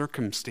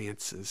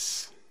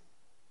circumstances,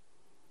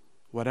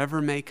 whatever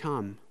may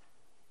come.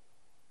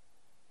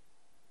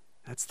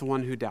 That's the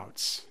one who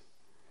doubts.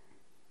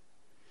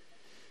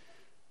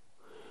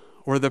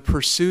 Or the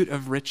pursuit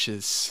of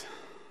riches,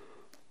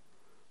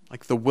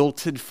 like the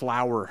wilted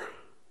flower.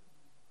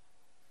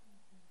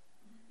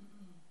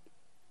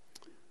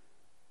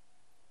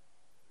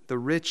 The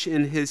rich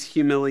in his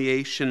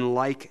humiliation,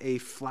 like a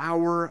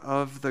flower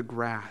of the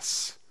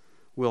grass,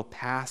 will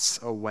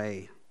pass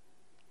away.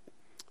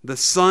 The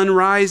sun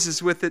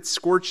rises with its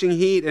scorching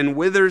heat and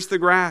withers the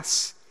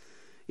grass.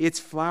 Its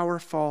flower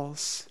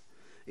falls.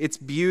 Its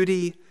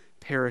beauty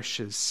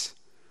perishes.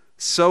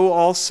 So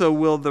also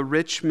will the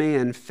rich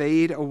man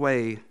fade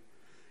away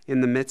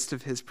in the midst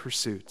of his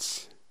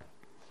pursuits.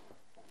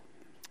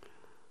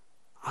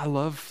 I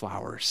love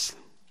flowers.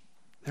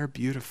 They're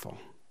beautiful.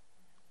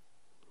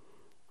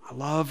 I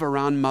love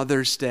around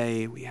Mother's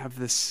Day, we have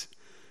this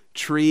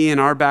tree in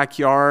our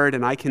backyard,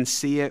 and I can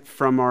see it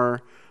from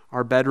our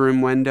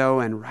bedroom window,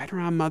 and right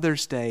around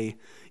Mother's Day,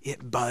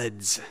 it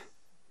buds.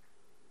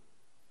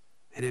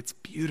 And it's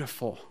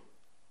beautiful.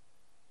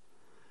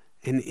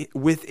 And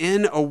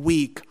within a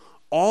week,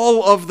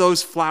 all of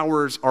those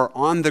flowers are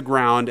on the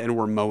ground and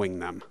we're mowing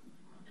them.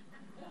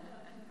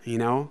 You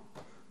know?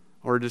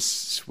 Or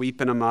just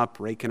sweeping them up,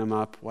 raking them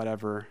up,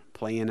 whatever,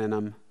 playing in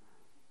them.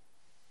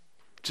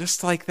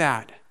 Just like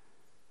that.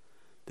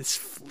 This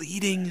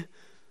fleeting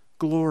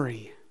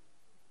glory.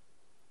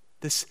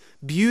 This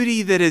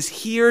beauty that is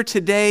here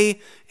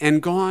today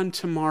and gone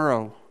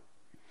tomorrow.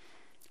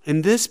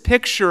 And this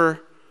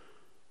picture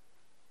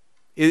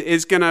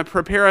is going to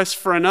prepare us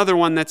for another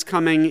one that's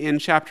coming in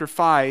chapter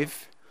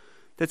 5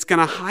 that's going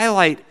to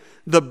highlight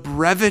the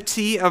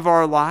brevity of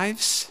our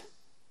lives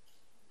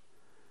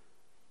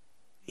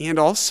and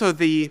also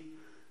the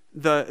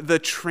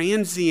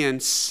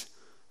transience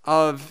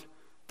of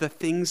the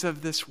things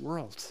of this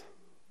world.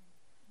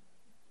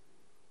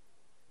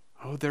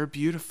 Oh, they're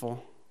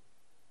beautiful.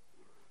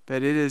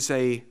 But it is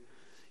a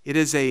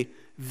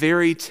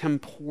very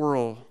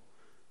temporal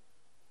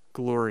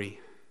glory.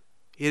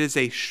 It is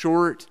a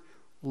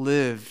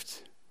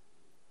short-lived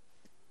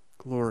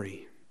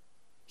glory.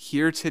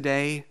 Here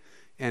today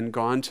and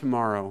gone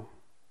tomorrow.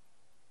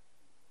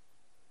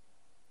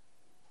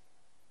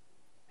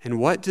 And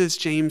what does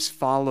James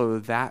follow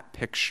that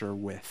picture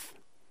with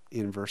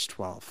in verse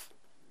 12?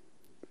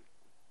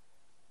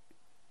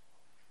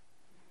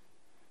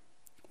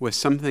 With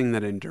something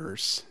that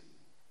endures.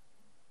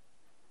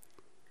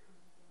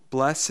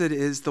 Blessed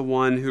is the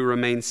one who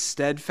remains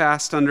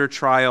steadfast under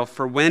trial,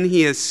 for when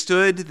he has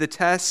stood the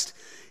test,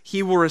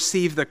 he will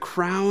receive the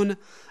crown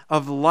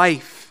of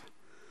life,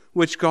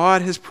 which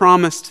God has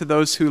promised to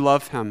those who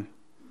love him.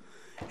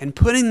 And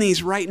putting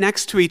these right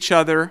next to each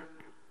other,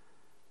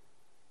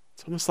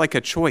 it's almost like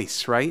a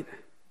choice, right?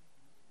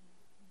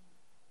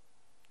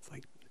 It's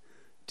like,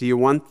 do you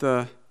want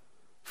the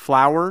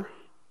flower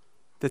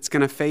that's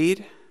going to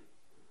fade?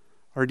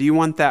 Or do you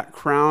want that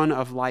crown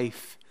of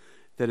life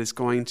that is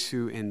going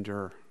to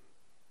endure?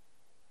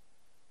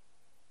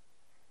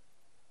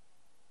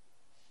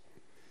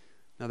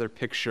 Another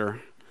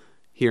picture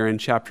here in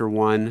chapter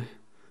 1,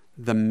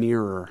 the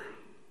mirror.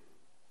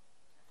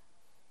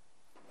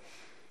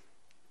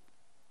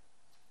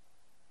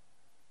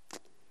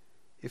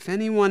 If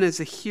anyone is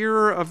a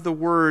hearer of the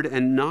word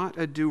and not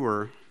a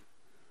doer,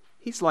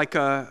 he's like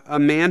a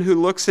man who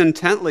looks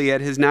intently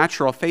at his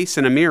natural face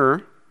in a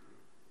mirror.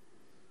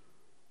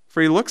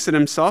 For he looks at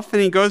himself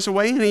and he goes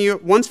away and he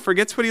once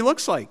forgets what he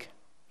looks like.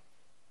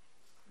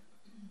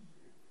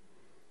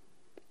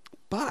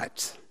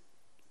 But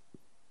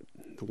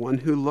the one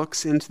who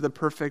looks into the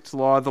perfect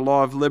law, the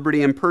law of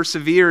liberty, and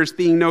perseveres,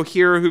 being no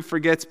hearer who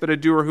forgets, but a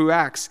doer who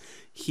acts,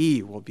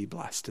 he will be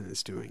blessed in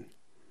his doing.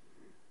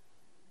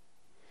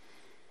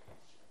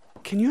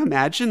 Can you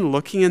imagine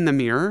looking in the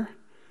mirror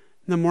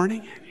in the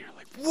morning and you're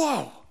like,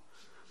 whoa,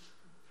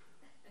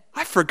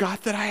 I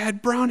forgot that I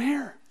had brown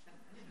hair.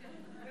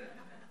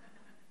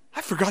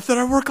 I forgot that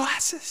I wore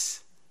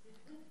glasses.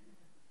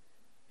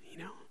 You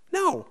know?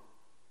 No,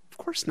 of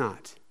course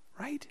not,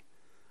 right?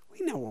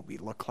 We know what we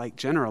look like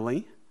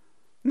generally.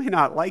 We may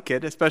not like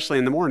it, especially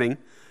in the morning.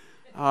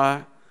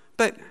 But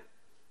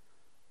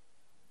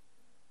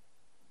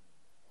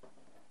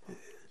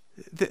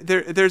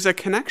there's a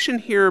connection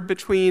here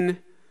between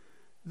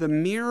the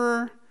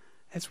mirror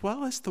as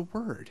well as the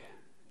word.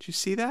 Did you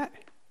see that?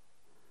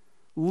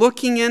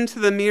 Looking into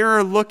the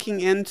mirror,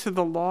 looking into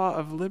the law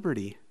of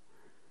liberty.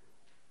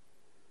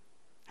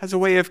 Has a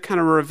way of kind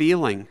of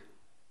revealing.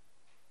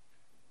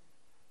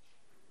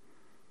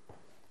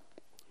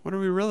 What are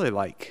we really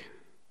like?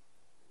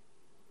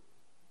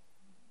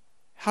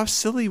 How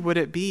silly would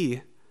it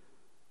be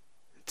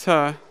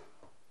to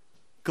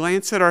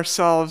glance at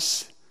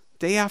ourselves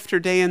day after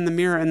day in the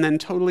mirror and then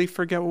totally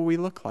forget what we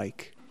look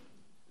like?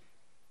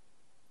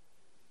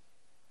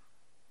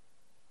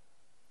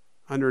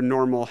 Under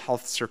normal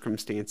health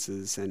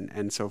circumstances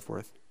and so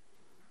forth.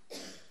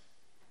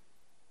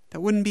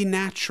 That wouldn't be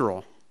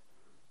natural.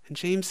 And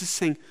James is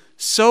saying,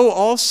 so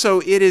also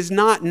it is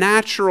not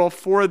natural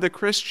for the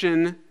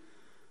Christian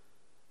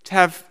to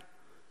have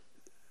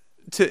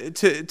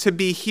to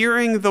be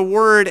hearing the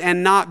word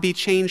and not be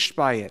changed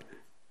by it.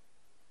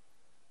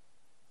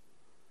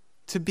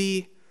 To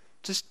be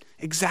just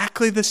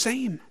exactly the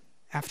same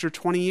after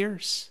 20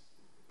 years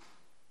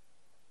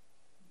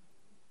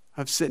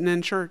of sitting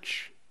in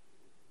church,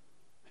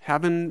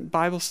 having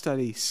Bible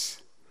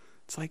studies.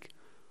 It's like,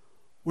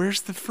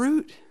 where's the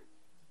fruit?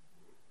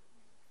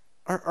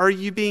 Are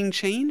you being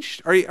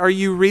changed? Are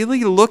you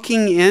really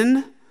looking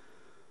in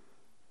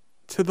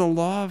to the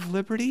law of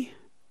liberty?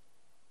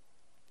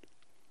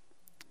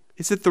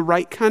 Is it the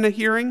right kind of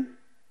hearing?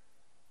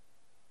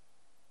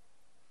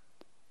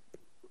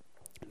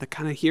 The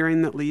kind of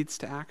hearing that leads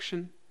to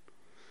action?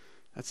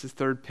 That's the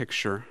third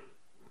picture.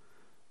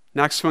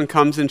 Next one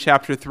comes in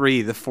chapter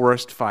 3, the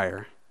forest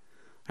fire.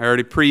 I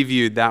already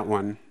previewed that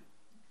one.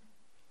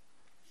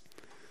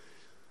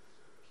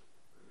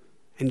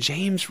 And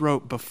James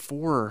wrote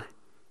before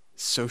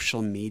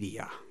social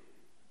media,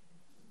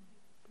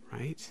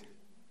 right?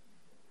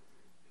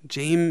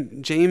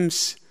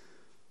 James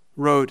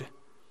wrote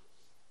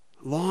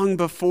long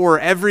before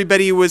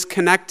everybody was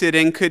connected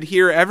and could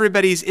hear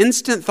everybody's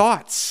instant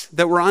thoughts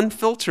that were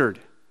unfiltered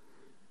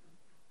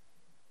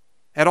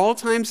at all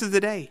times of the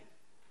day.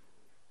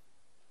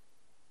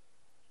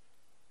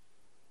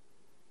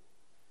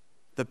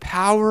 The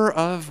power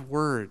of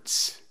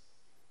words.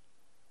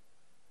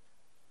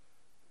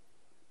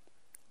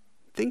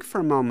 Think for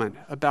a moment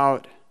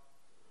about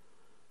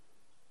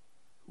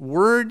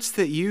words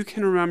that you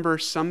can remember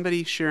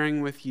somebody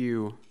sharing with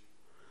you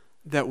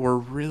that were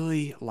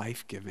really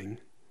life-giving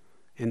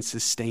and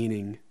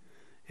sustaining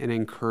and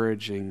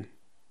encouraging.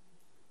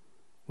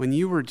 When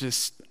you were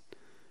just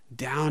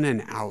down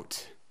and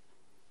out,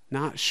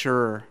 not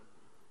sure,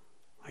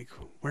 like,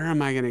 where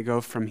am I going to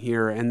go from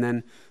here? And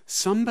then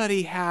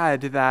somebody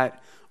had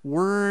that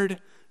word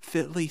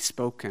fitly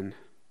spoken,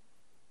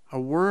 a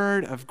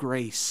word of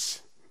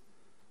grace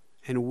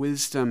and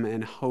wisdom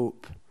and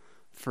hope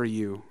for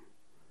you.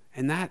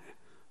 And that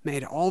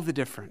made all the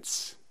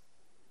difference.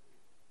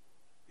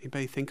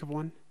 Anybody think of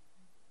one?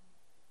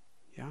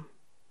 Yeah?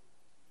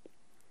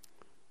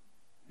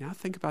 Now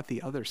think about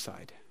the other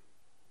side.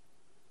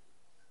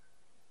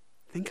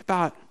 Think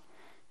about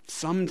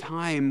some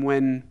time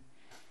when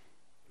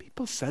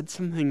people said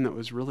something that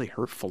was really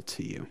hurtful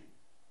to you.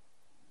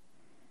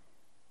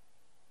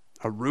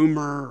 A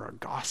rumor or a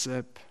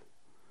gossip,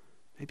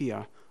 maybe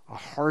a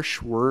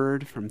harsh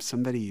word from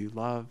somebody you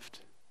loved.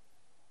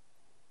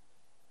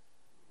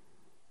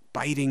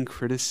 Biting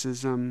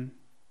criticism,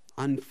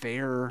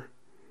 unfair,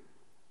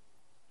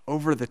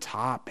 over the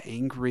top,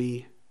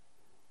 angry,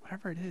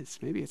 whatever it is.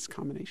 Maybe it's a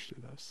combination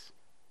of those.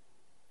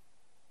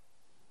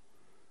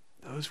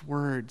 Those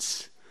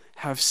words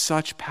have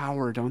such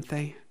power, don't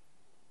they?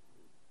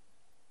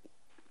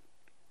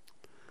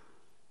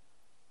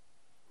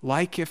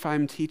 Like if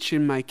I'm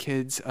teaching my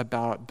kids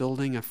about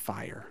building a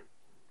fire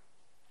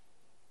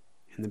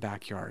in the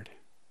backyard.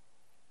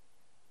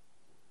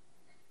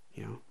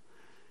 You know,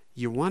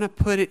 you want to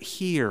put it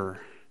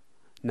here,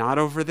 not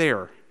over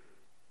there.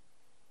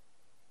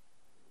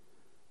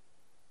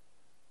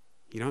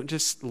 You don't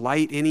just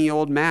light any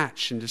old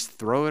match and just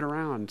throw it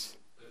around.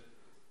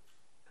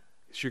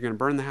 Because you're going to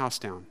burn the house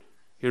down.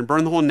 You're going to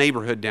burn the whole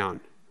neighborhood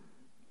down.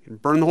 You're going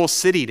to burn the whole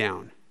city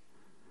down.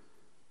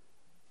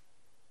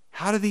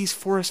 How do these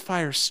forest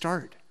fires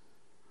start?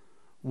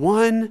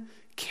 One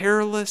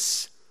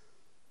careless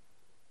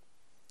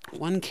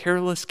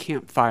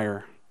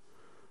campfire.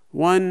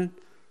 One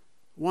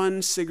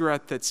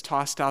cigarette that's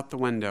tossed out the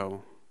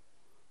window.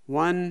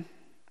 One,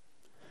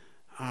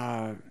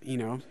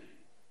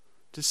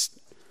 just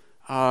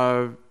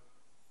a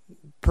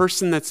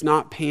person that's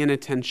not paying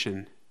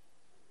attention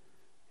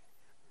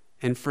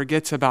and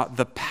forgets about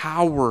the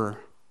power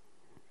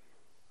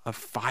of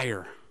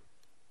fire.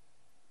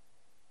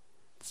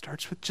 It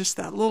starts with just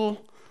that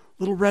little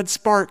red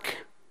spark.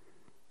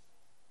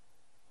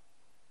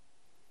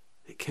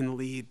 It can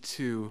lead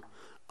to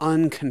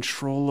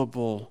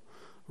uncontrollable,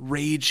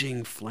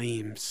 raging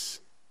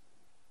flames.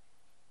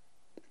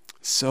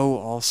 So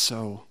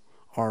also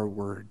are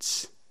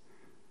words.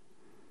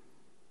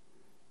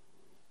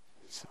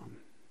 So,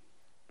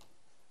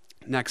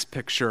 next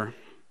picture,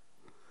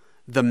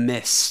 the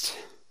mist,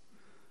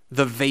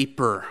 the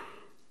vapor.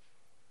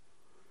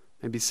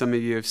 Maybe some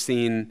of you have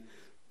seen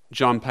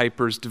John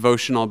Piper's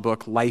devotional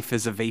book, Life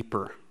is a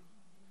Vapor.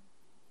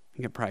 I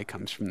think it probably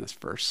comes from this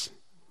verse.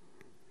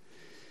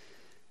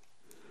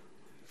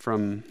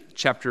 From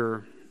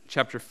chapter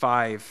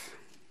 5,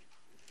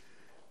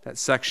 that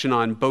section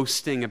on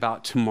boasting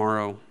about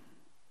tomorrow.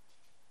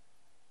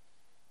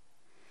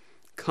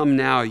 Come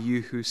now,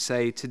 you who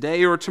say,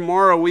 today or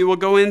tomorrow we will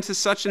go into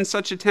such and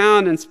such a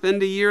town and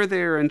spend a year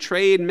there and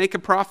trade and make a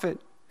profit.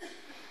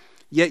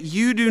 Yet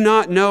you do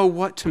not know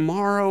what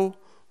tomorrow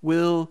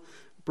will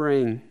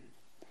bring.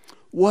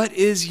 What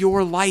is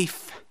your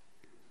life?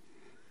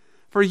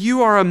 For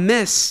you are a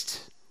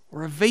mist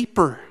or a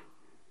vapor,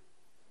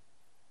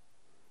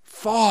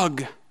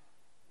 fog.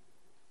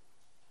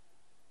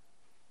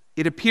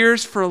 It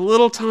appears for a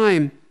little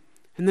time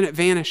and then it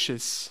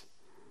vanishes.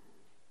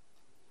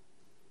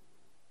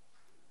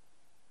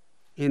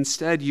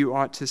 Instead, you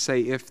ought to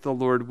say, if the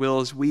Lord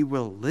wills, we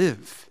will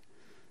live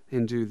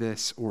and do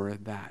this or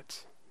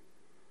that.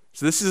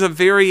 So this is a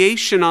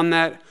variation on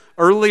that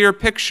earlier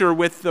picture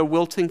with the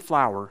wilting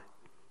flower,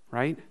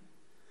 right?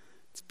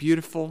 It's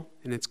beautiful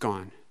and it's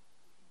gone.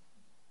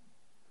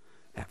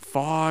 That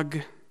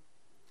fog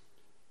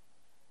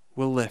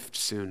will lift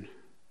soon.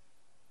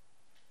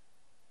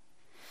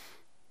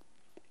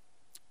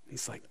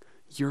 He's like,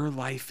 your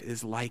life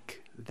is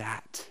like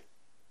that.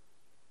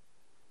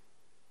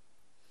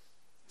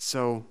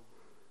 So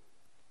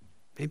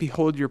maybe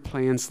hold your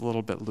plans a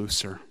little bit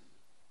looser.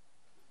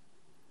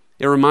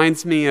 It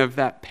reminds me of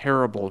that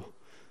parable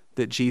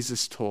that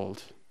Jesus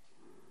told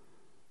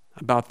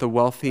about the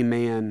wealthy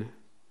man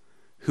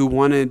who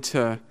wanted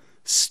to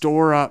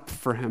store up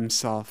for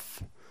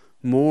himself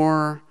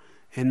more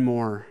and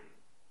more.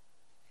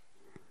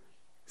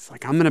 It's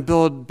like, I'm going to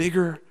build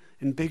bigger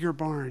and bigger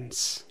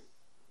barns.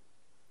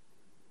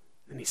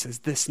 And he says,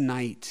 this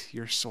night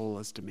your soul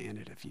is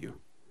demanded of you.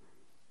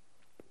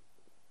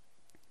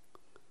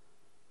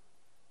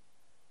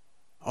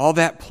 All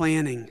that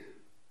planning.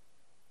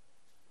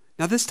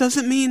 Now, this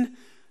doesn't mean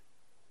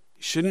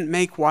you shouldn't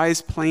make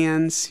wise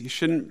plans. You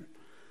shouldn't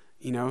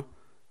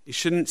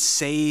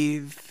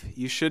save.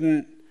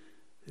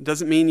 It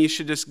doesn't mean you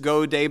should just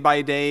go day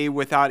by day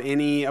without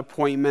any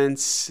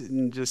appointments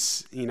and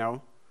just,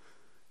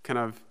 kind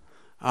of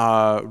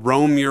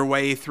roam your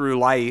way through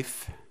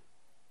life.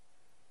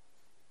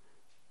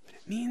 But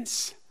it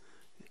means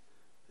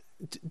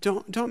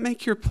don't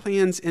make your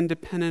plans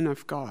independent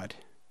of God.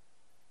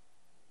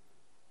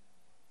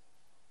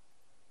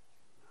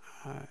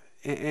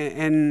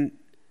 And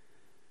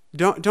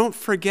don't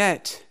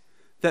forget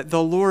that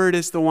the Lord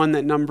is the one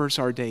that numbers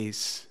our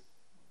days,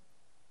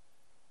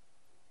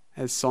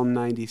 as Psalm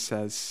 90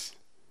 says.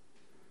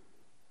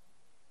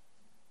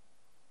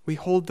 We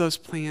hold those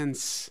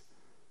plans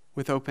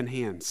with open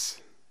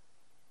hands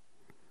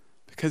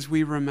because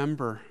we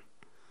remember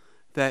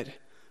that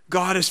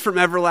God is from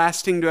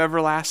everlasting to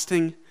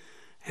everlasting,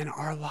 and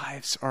our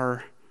lives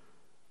are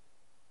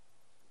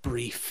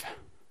brief.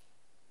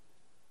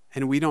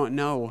 And we don't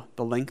know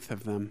the length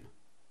of them.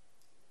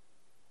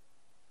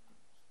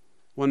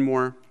 One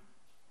more.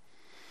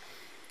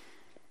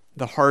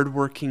 The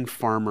hardworking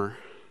farmer.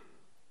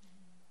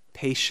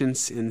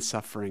 Patience in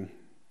suffering.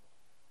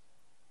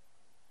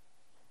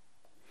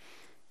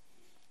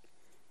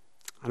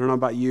 I don't know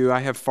about you. I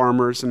have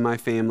farmers in my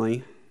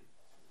family.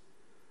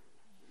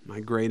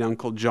 My great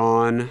uncle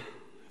John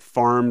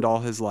farmed all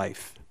his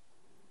life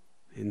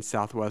in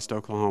southwest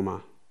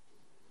Oklahoma.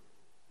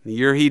 The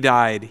year he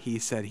died, he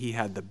said he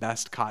had the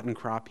best cotton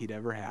crop he'd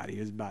ever had. He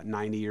was about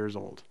 90 years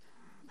old.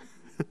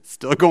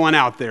 Still going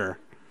out there.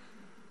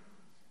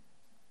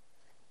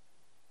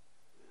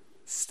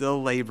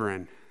 Still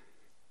laboring.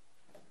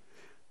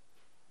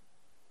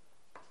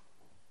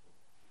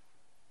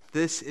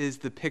 This is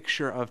the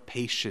picture of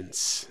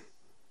patience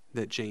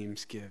that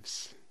James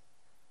gives.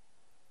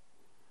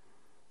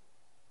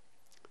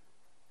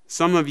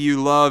 Some of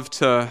you love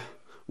to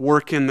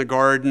work in the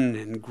garden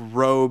and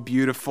grow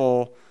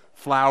beautiful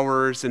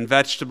flowers and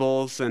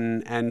vegetables,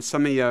 and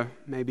some of you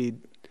maybe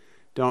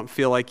don't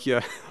feel like you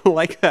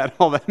like that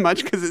all that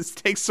much because it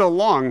takes so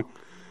long.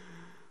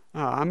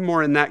 I'm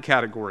more in that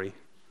category.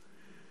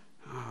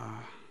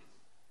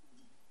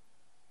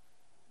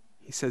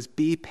 He says,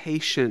 be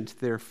patient,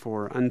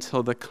 therefore,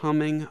 until the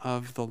coming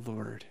of the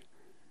Lord.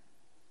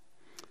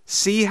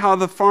 See how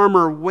the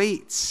farmer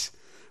waits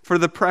for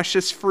the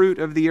precious fruit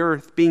of the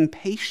earth, being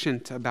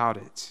patient about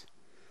it,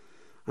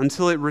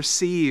 until it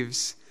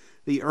receives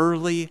the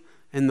early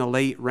and the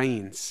late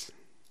rains.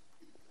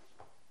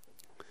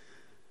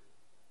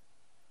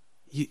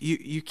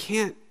 You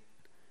can't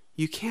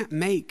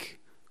make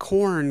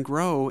corn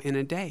grow in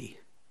a day.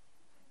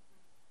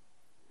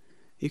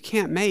 You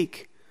can't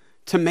make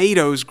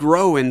tomatoes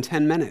grow in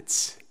 10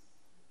 minutes.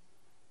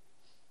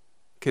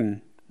 You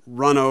can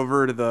run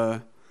over to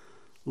the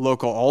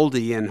local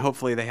Aldi and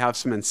hopefully they have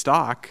some in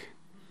stock.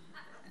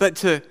 But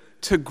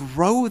to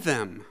grow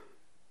them,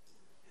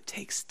 it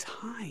takes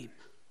time.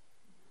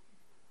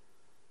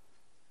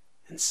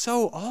 And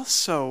so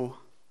also,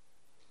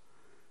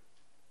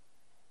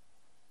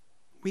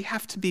 we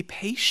have to be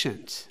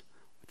patient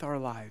with our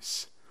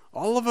lives.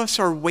 All of us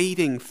are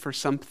waiting for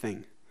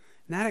something.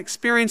 And that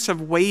experience of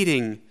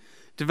waiting,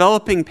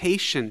 developing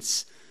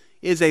patience,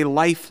 is a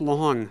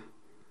lifelong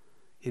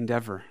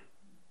endeavor.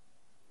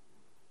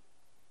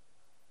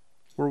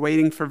 We're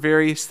waiting for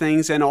various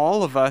things, and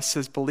all of us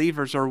as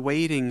believers are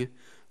waiting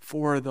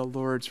for the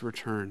Lord's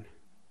return.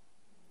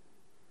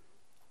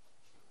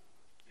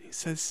 He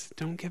says,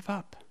 don't give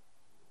up.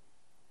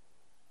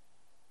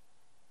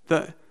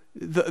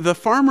 The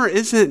farmer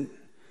isn't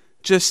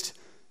just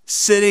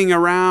sitting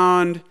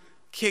around,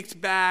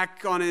 kicked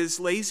back on his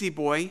lazy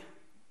boy.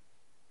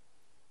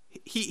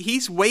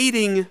 He's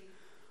waiting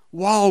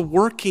while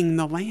working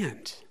the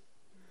land.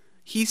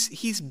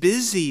 He's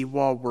busy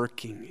while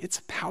working. It's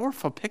a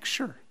powerful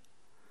picture.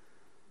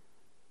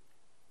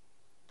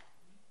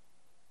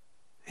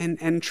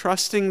 And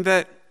trusting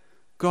that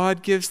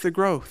God gives the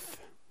growth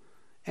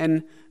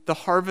and the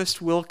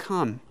harvest will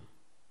come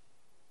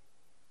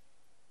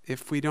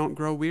if we don't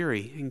grow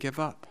weary and give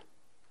up.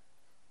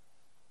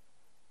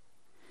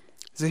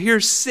 So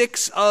here's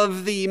 6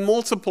 of the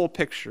multiple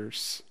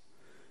pictures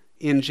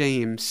in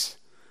James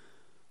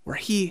where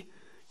he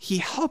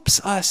helps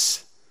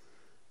us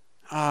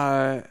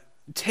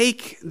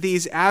take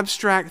these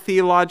abstract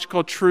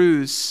theological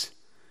truths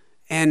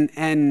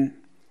and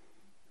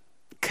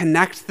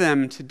connect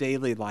them to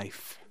daily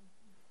life,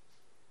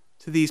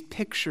 to these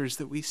pictures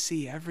that we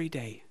see every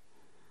day.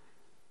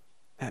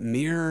 That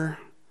mirror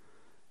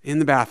in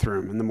the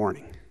bathroom in the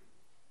morning,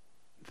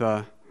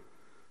 the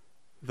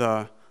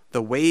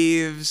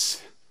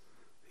waves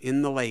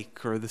in the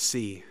lake or the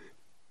sea,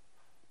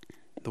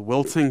 the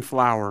wilting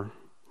flower,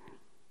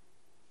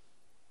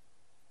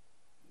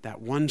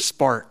 that one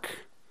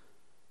spark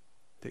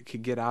that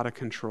could get out of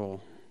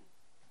control.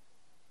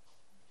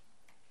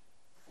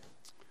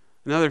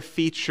 Another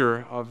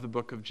feature of the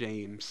book of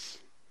James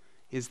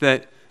is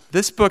that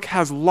this book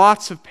has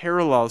lots of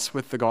parallels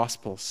with the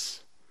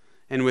Gospels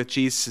and with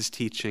Jesus'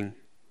 teaching.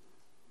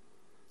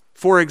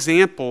 For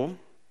example,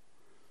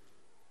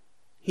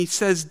 he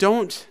says,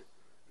 don't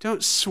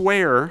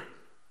swear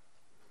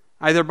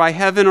either by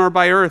heaven or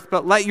by earth,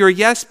 but let your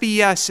yes be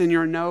yes and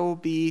your no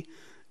be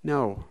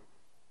no.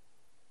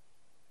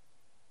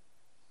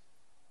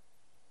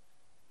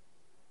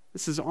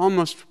 This is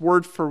almost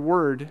word for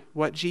word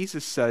what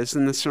Jesus says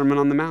in the Sermon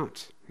on the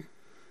Mount.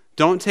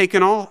 Don't take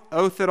an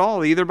oath at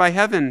all, either by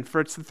heaven,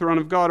 for it's the throne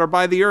of God, or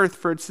by the earth,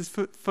 for it's his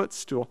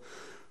footstool.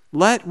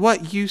 Let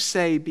what you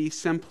say be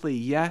simply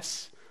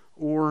yes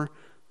or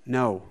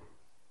no.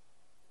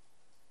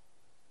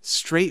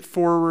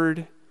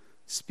 Straightforward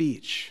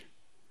speech.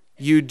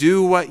 You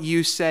do what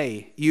you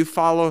say. You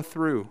follow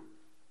through.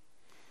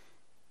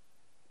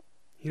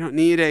 You don't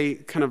need a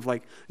kind of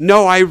like,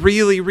 no, I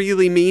really,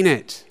 really mean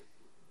it.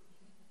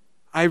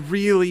 I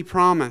really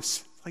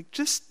promise. Like,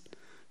 just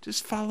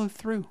follow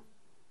through.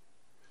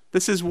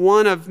 This is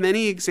one of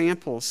many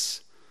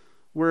examples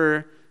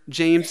where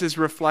James is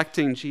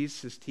reflecting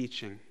Jesus'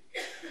 teaching.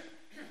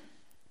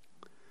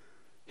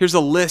 Here's a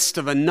list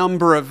of a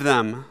number of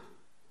them,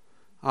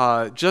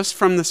 just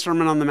from the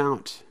Sermon on the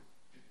Mount.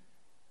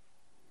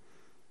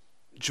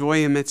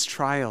 Joy amidst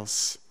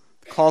trials,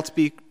 the call to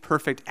be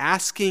perfect,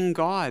 asking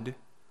God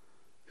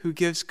who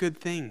gives good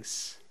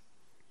things.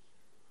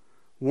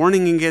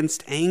 Warning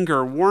against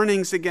anger,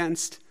 warnings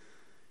against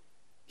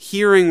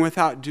hearing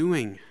without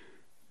doing.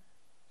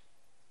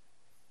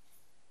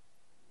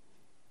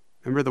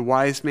 Remember the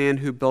wise man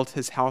who built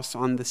his house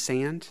on the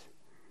sand?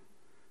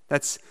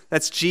 That's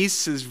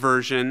Jesus'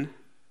 version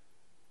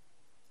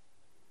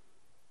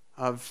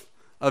of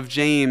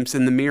James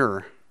in the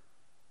mirror.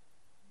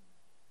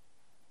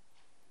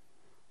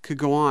 Could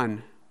go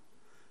on.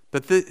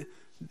 But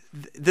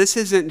this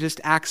isn't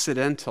just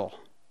accidental.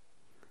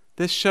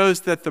 This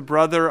shows that the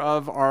brother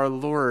of our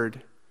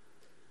Lord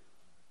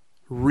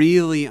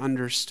really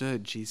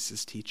understood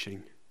Jesus'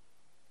 teaching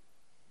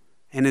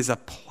and is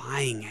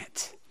applying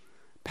it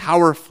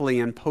powerfully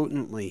and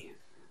potently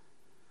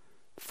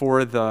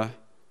for the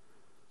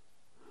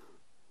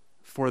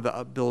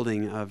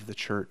upbuilding of the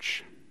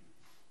church.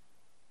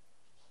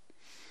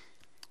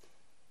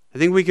 I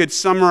think we could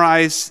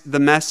summarize the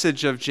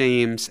message of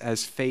James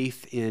as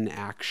faith in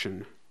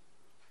action.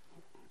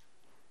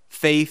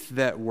 Faith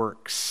that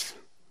works.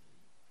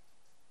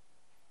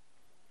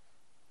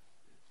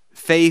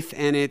 Faith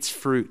and its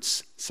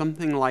fruits,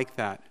 something like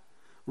that.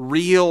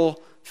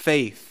 Real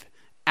faith,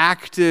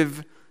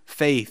 active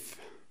faith.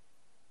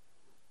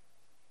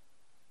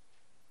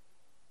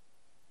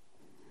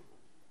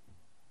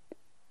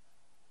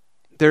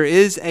 There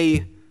is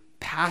a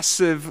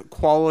passive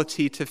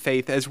quality to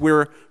faith as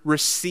we're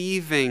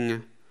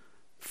receiving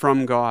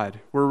from God.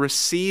 We're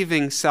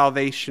receiving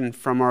salvation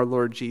from our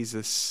Lord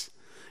Jesus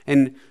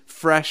and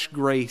fresh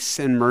grace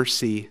and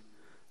mercy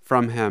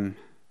from him.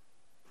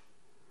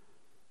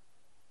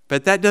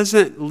 But that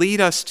doesn't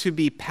lead us to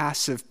be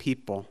passive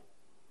people,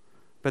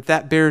 but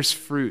that bears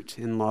fruit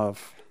in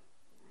love.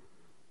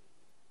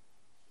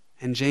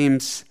 And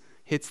James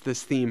hits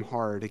this theme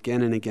hard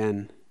again and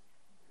again.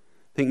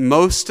 I think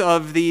most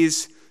of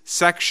these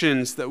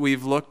sections that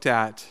we've looked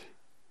at,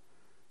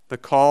 the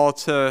call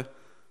to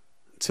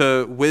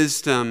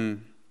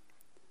wisdom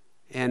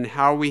and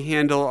how we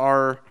handle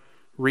our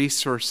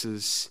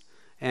resources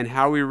and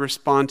how we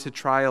respond to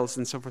trials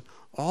and so forth,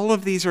 all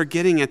of these are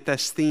getting at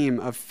this theme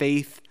of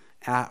faith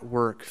at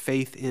work,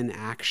 faith in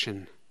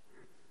action.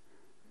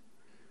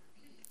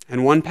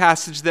 And one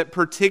passage that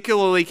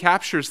particularly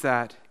captures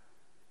that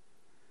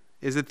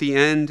is at the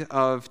end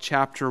of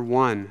chapter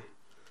 1,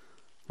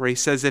 where he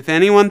says, if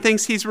anyone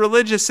thinks he's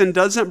religious and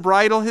doesn't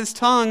bridle his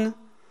tongue,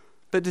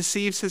 but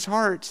deceives his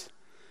heart,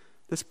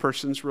 this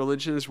person's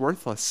religion is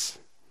worthless.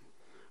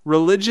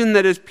 Religion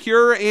that is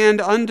pure and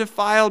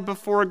undefiled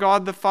before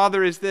God the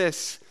Father is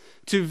this: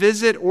 to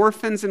visit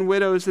orphans and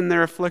widows in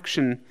their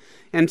affliction,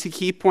 and to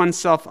keep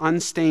oneself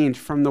unstained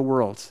from the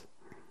world.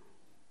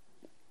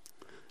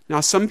 Now,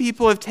 some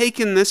people have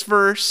taken this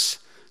verse,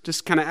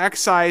 just kind of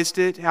excised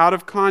it out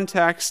of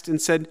context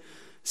and said,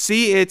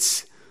 see,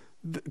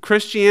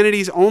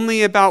 Christianity's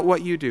only about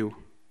what you do.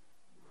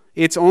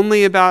 It's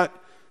only about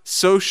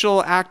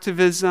social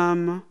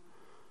activism.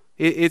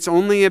 It's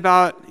only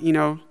about,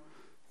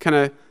 kind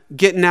of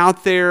getting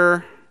out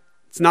there.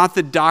 It's not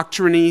the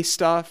doctrine-y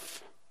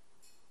stuff.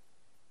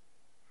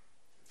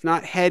 It's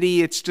not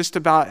heady. It's just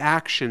about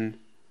action.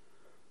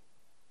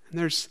 And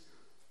there's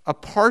a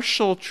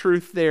partial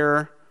truth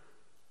there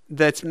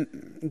that's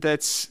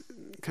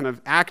kind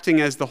of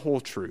acting as the whole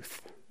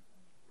truth.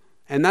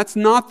 And that's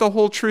not the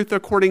whole truth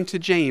according to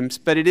James,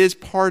 but it is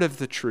part of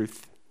the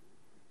truth.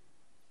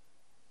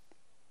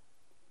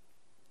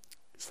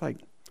 It's like,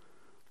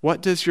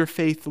 what does your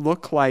faith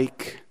look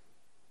like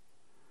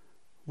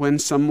when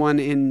someone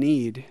in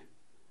need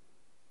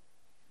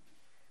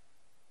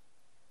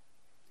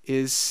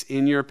is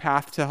in your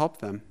path to help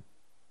them?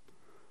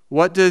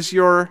 What does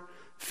your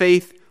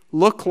faith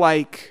look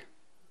like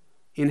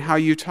in how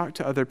you talk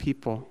to other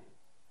people?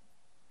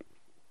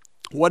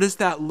 What does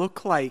that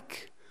look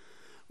like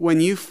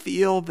when you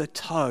feel the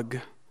tug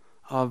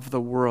of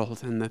the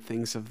world and the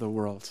things of the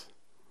world?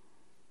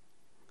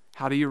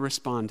 How do you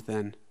respond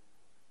then?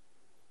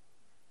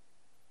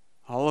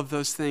 All of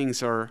those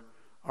things are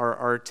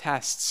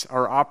tests,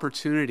 are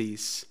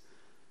opportunities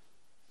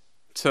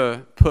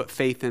to put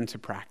faith into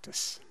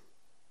practice.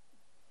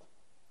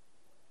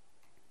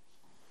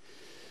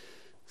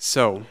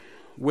 So,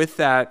 with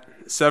that,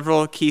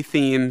 several key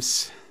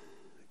themes.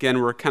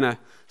 Again, we're kind of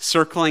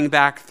circling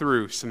back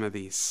through some of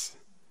these.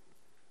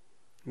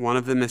 One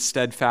of them is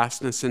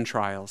steadfastness in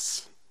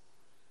trials.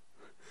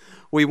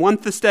 We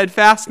want the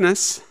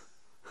steadfastness.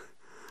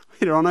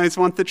 We don't always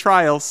want the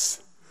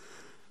trials.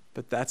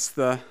 But that's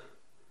the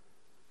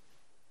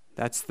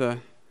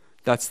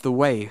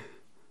way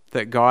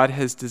that God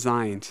has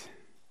designed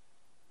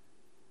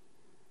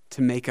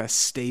to make us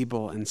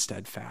stable and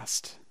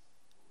steadfast,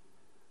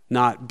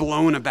 not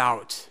blown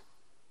about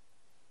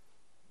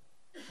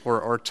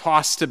or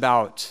tossed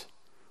about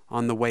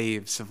on the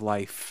waves of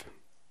life.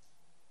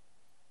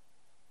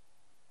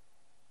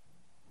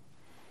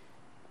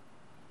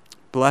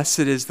 Blessed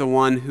is the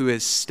one who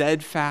is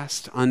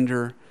steadfast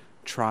under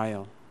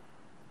trial.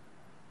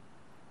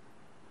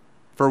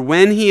 For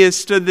when he has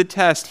stood the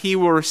test, he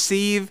will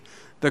receive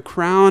the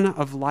crown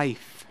of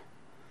life,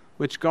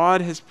 which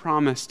God has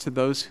promised to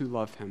those who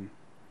love him.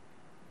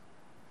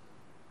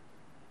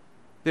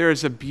 There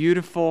is a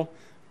beautiful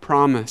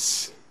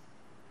promise.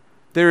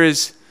 There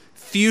is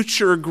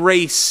future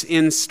grace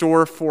in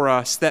store for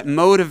us that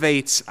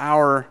motivates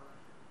our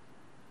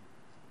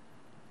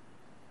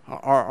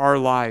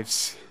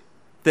lives,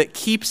 that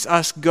keeps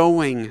us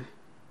going,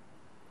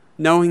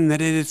 knowing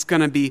that it is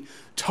going to be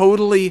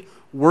totally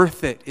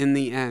worth it in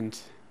the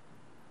end.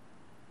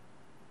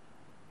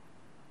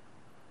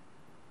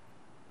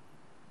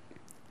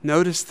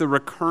 Notice the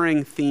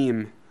recurring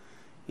theme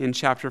in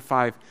chapter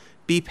 5.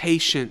 Be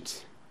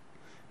patient.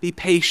 Be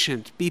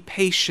patient. Be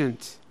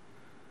patient.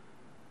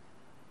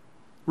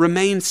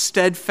 Remain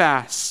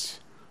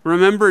steadfast.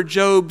 Remember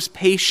Job's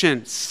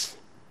patience.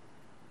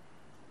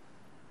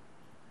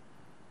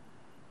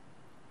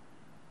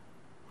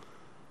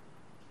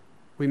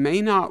 We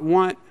may not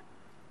want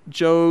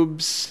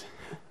Job's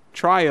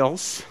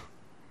trials,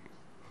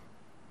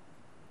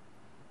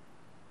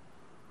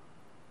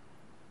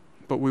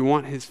 but we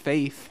want his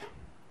faith.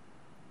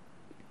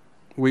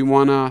 We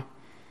want to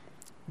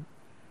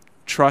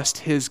trust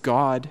his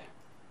God.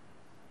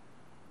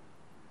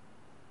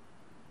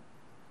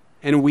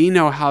 And we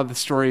know how the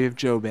story of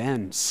Job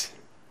ends,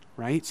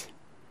 right?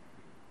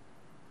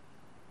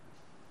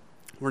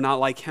 We're not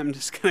like him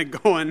just kind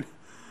of going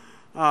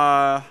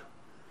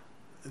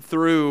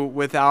through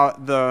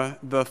without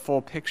the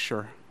full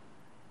picture.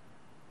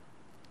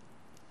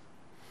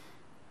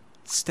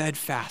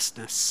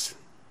 Steadfastness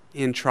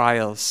in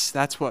trials.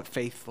 That's what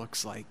faith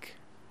looks like.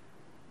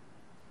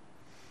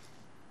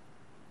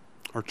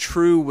 Or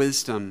true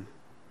wisdom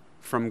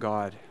from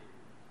God.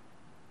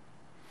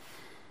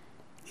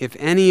 If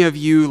any of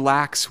you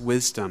lacks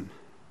wisdom,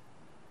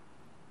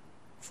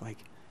 it's like,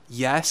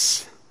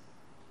 yes.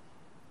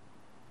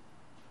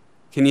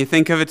 Can you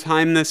think of a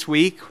time this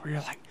week where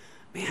you're like,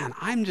 man,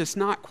 I'm just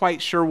not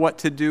quite sure what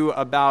to do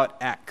about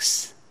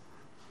X.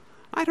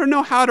 I don't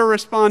know how to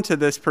respond to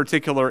this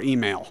particular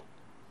email.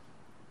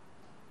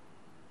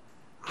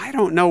 I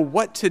don't know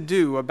what to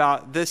do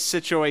about this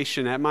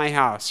situation at my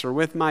house or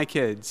with my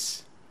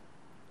kids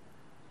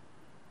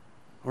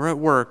or at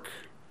work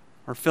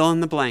or fill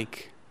in the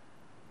blank.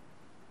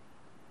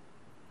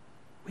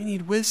 We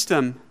need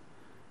wisdom,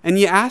 and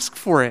you ask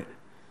for it.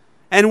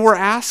 And we're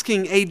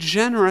asking a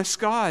generous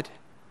God.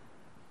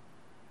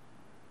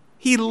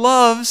 He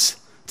loves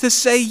to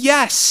say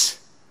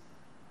yes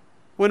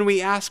when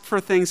we ask for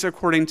things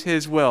according to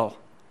his will.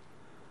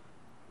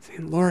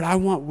 Saying, Lord, I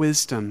want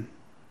wisdom.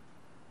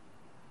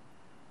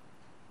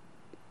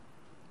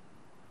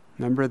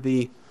 Remember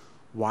the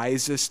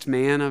wisest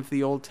man of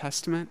the Old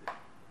Testament?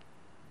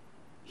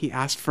 He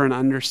asked for an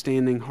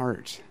understanding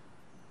heart.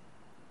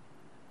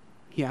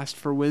 He asked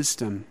for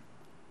wisdom,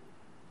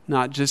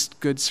 not just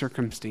good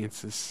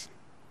circumstances.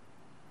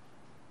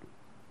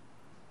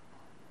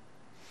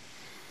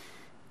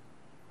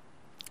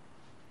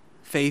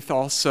 Faith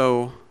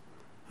also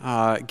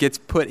gets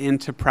put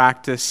into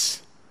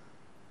practice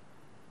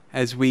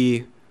as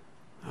we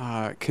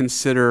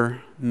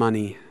consider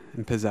money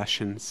and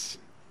possessions.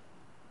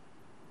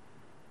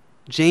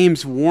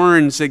 James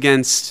warns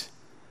against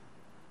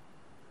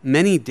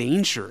many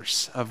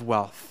dangers of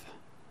wealth.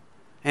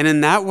 And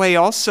in that way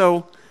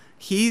also,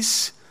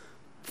 he's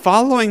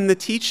following the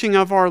teaching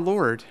of our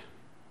Lord.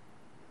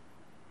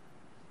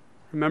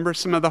 Remember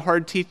some of the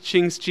hard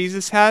teachings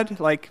Jesus had?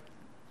 Like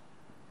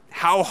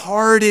how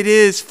hard it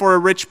is for a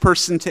rich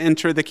person to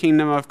enter the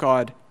kingdom of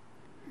God.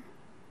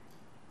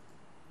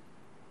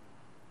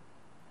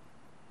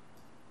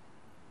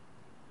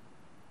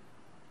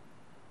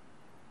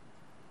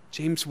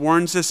 James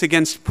warns us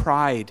against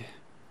pride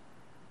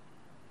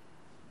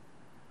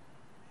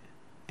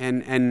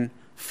and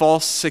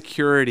false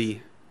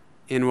security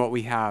in what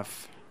we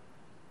have.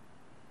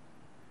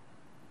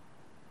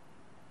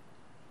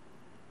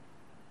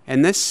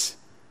 And this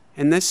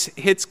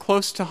hits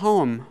close to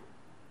home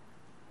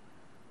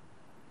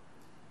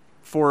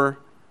for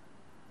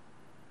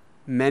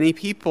many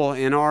people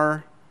in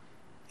our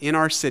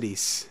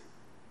cities,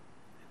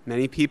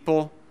 many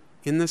people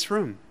in this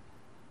room.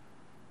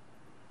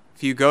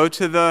 If you go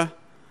to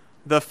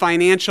the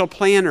financial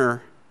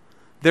planner,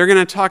 they're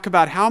going to talk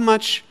about how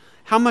much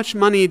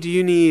money do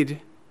you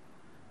need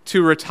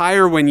to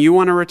retire when you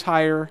want to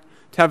retire,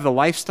 to have the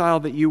lifestyle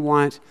that you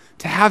want,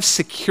 to have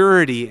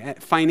security,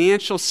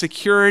 financial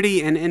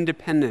security and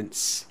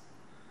independence.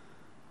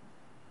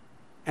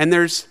 And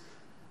there's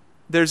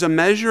a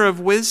measure of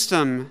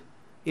wisdom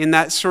in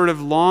that sort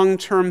of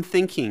long-term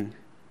thinking.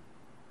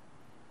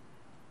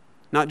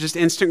 Not just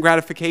instant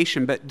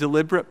gratification, but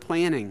deliberate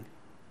planning.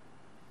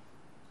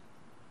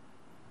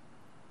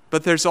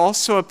 But there's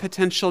also a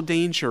potential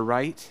danger,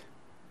 right?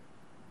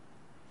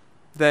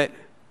 That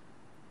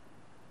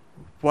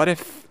what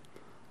if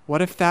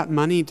that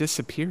money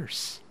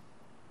disappears?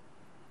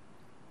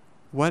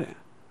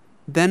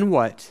 Then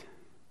what?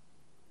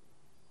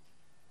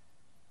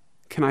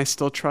 Can I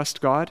still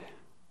trust God?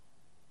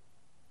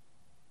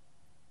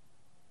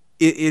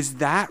 Is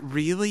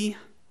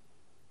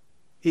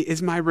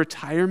my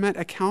retirement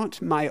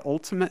account my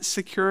ultimate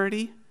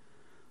security?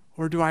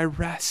 Or do I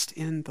rest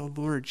in the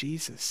Lord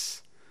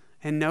Jesus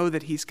and know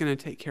that he's going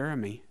to take care of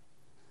me?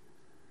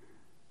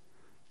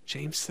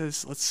 James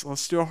says,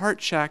 let's do a heart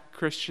check,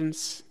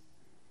 Christians.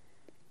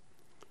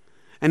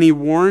 And he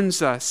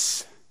warns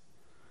us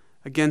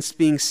against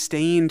being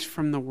stained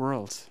from the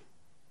world.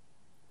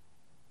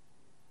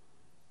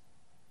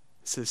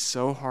 This is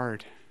so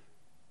hard.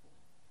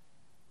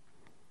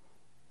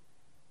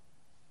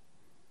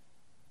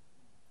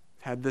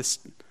 Had this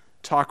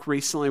talk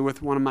recently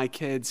with one of my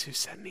kids who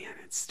said, man,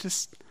 it's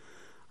just,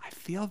 I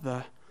feel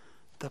the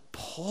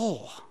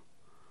pull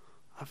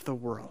of the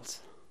world.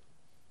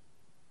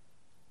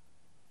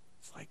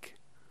 It's like,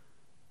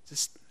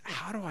 just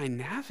how do I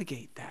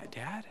navigate that,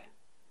 Dad?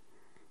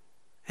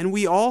 And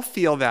we all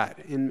feel that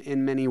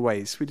in many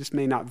ways. We just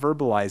may not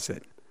verbalize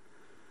it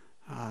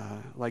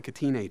like a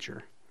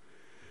teenager.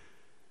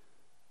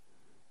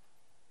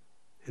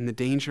 And the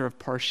danger of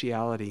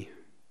partiality.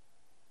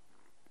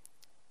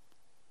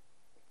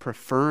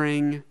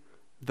 Preferring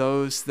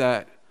those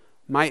that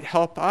might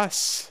help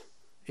us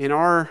in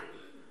our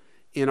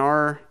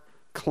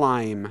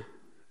climb,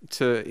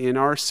 in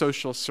our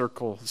social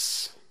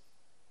circles.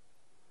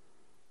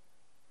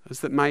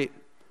 Those that might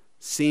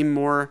seem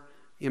more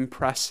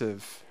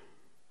impressive.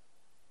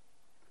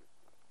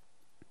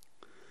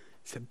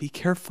 So be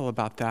careful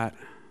about that.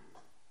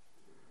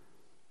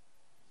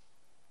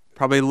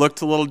 Probably looked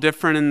a little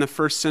different in the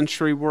first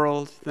century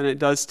world than it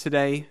does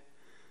today,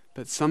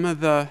 but some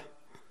of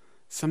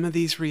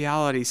these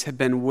realities have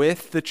been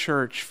with the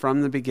church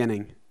from the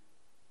beginning.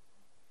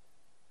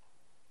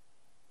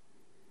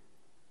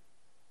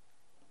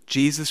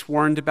 Jesus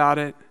warned about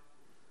it.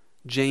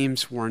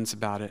 James warns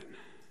about it.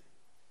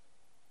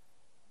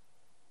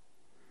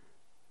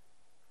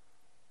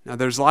 Now,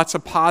 there's lots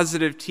of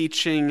positive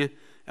teaching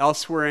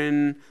elsewhere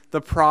in the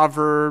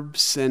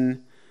Proverbs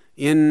and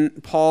in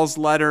Paul's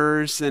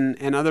letters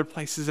and other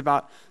places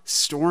about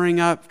storing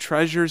up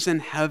treasures in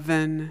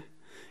heaven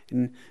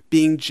and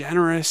being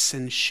generous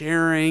and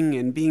sharing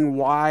and being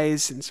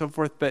wise and so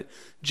forth. But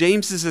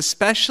James is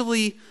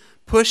especially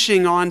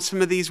pushing on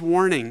some of these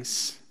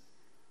warnings.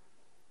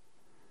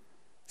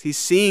 He's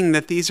seeing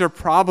that these are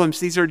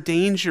problems, these are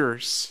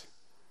dangers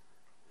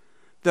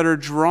that are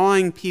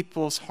drawing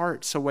people's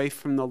hearts away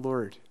from the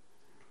Lord,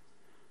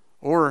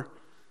 or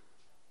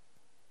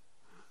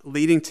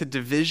leading to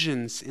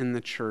divisions in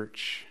the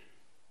church,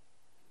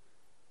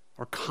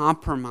 or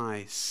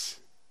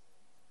compromise.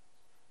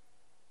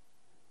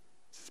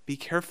 Just be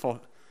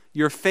careful.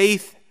 Your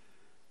faith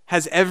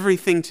has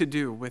everything to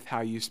do with how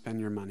you spend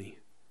your money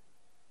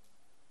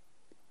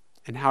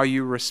and how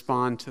you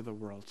respond to the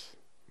world.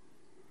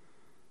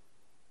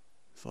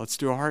 So let's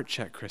do a heart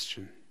check,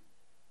 Christian.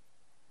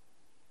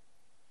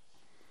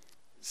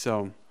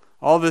 So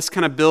all this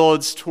kind of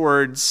builds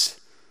towards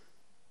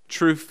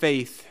true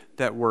faith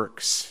that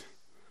works.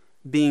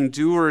 Being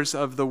doers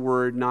of the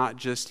word, not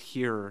just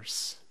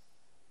hearers.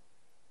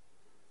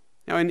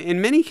 Now,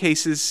 in many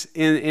cases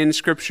in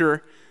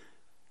Scripture,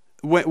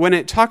 when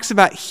it talks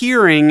about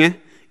hearing,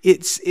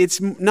 it's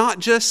not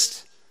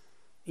just,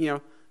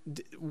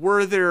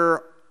 were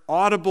there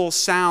audible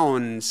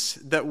sounds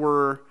that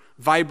were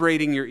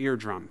vibrating your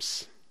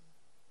eardrums,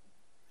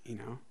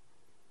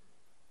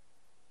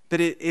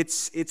 But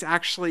it's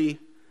actually,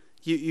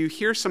 you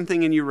hear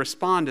something and you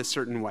respond a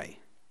certain way.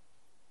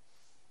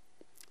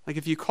 Like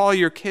if you call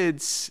your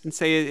kids and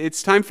say,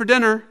 it's time for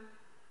dinner,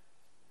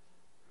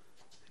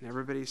 and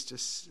everybody's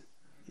just,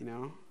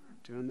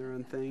 doing their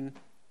own thing,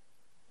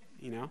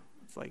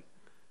 it's like,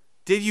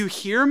 did you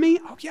hear me?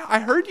 Oh yeah, I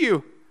heard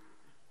you.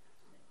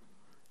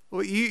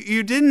 Well,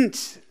 you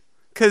didn't,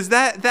 because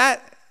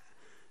that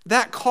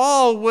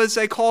call was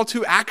a call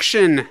to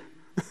action,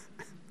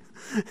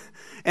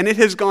 and it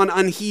has gone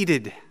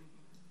unheeded.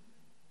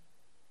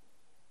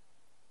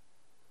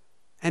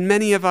 And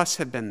many of us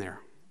have been there,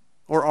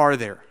 or are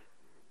there.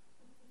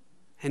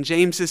 And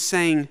James is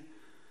saying,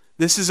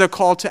 this is a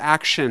call to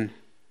action.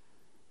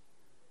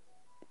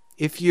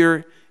 If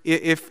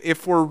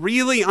we're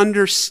really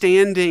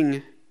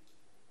understanding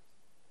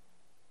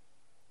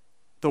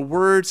the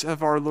words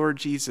of our Lord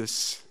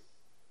Jesus,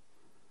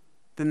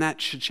 then that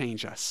should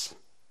change us.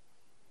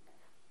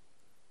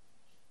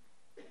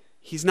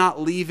 He's not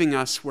leaving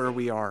us where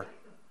we are,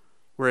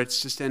 where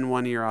it's just in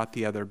one ear, out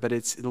the other, but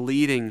it's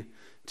leading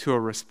to a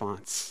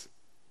response.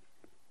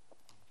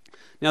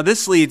 Now,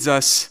 this leads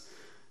us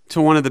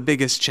to one of the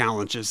biggest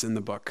challenges in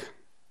the book.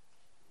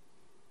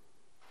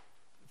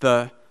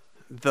 The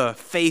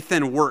faith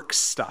and works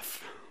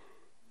stuff.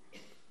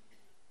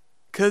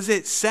 Because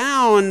it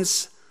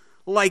sounds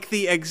like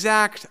the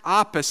exact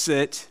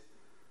opposite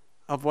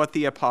of what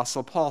the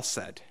Apostle Paul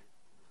said.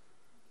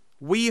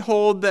 We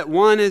hold that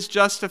one is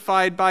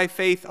justified by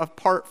faith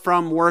apart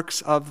from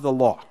works of the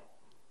law.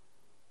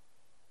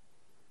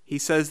 He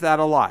says that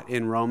a lot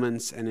in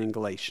Romans and in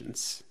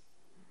Galatians.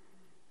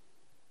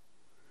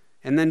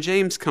 And then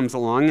James comes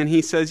along and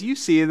he says, you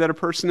see that a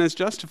person is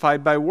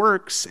justified by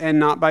works and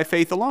not by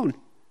faith alone.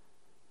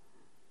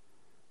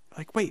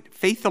 Like, wait,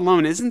 faith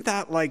alone, isn't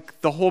that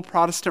like the whole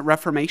Protestant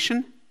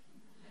Reformation?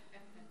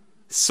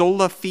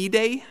 Sola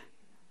fide?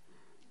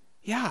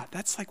 Yeah,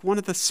 that's like one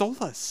of the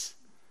solas.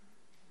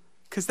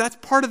 Because that's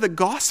part of the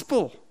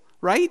gospel,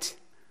 right?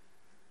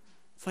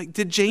 It's like,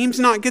 did James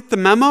not get the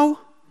memo?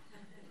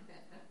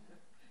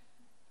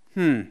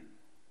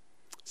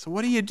 So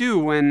what do you do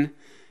when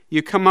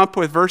you come up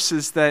with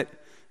verses that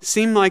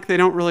seem like they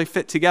don't really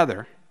fit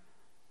together?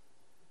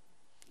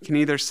 You can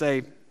either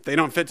say, they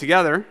don't fit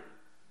together.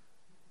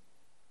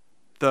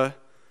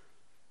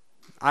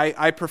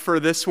 I prefer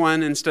this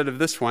one instead of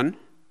this one.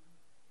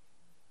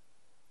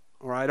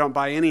 Or I don't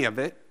buy any of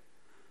it.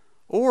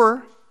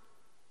 Or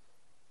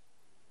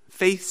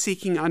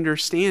faith-seeking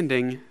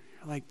understanding,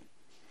 you're like,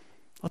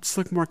 let's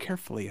look more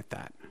carefully at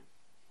that,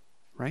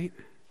 right?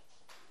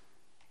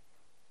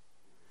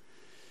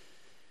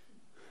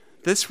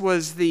 This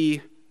was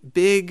the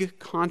big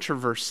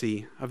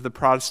controversy of the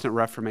Protestant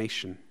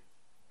Reformation,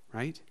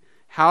 right?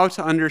 How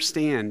to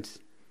understand,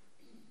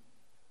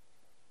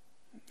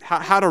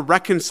 how to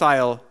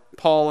reconcile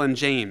Paul and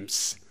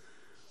James.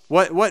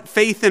 What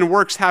faith and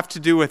works have to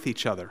do with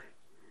each other.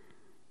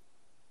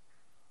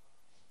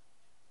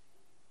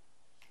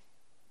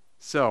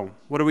 So,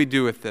 what do we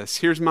do with this?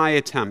 Here's my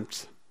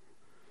attempt.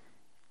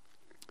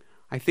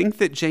 I think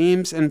that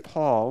James and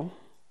Paul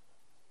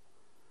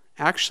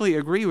actually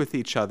agree with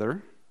each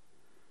other,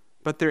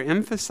 but they're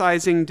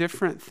emphasizing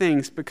different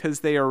things because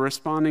they are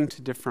responding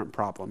to different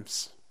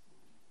problems.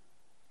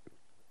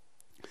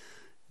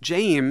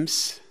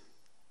 James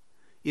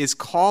is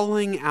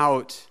calling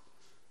out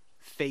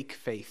fake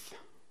faith.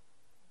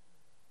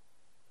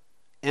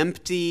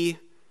 Empty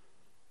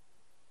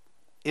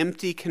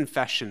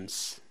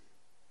confessions.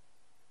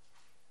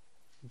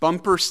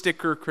 Bumper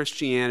sticker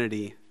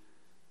Christianity,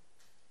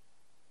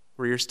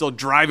 where you're still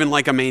driving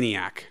like a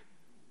maniac.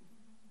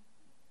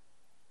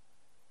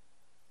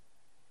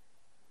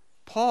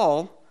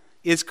 Paul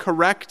is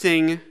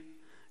correcting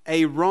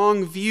a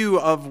wrong view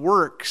of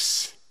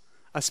works,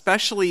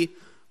 especially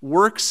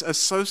works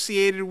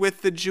associated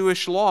with the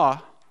Jewish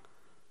law.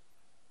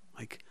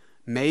 Like,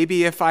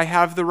 maybe if I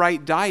have the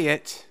right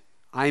diet,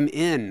 I'm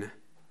in.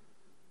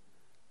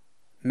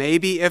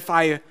 Maybe if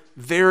I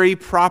very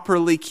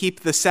properly keep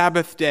the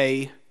Sabbath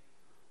day,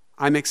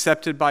 I'm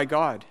accepted by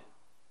God.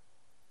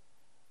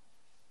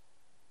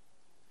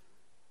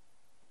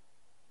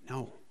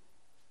 No.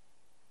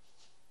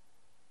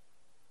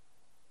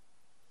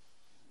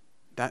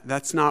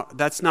 That's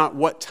not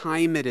what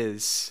time it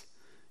is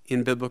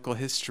in biblical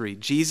history.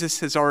 Jesus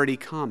has already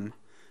come.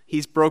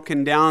 He's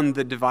broken down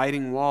the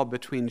dividing wall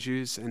between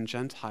Jews and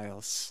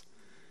Gentiles.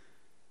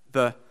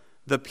 The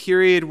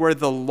period where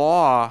the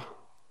law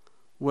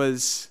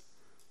was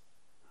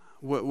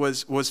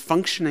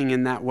functioning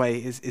in that way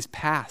is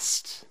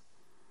past.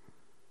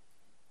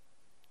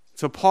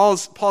 So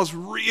Paul's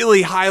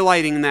really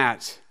highlighting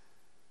that,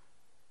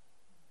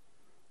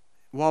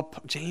 while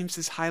James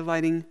is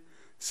highlighting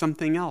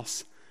something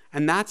else.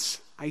 And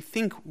that's, I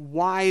think,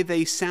 why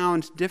they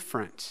sound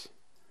different.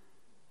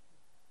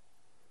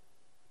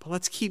 But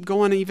let's keep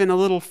going even a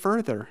little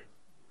further.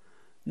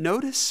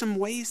 Notice some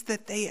ways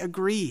that they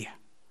agree.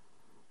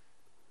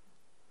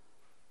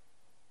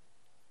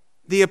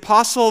 the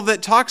apostle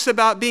that talks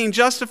about being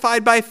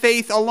justified by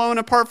faith alone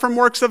apart from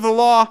works of the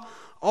law,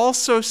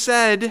 also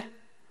said,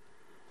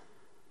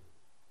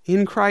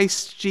 in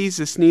Christ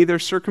Jesus, neither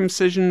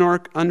circumcision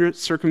nor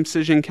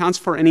uncircumcision counts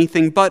for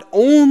anything, but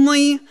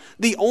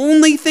the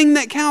only thing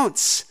that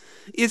counts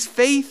is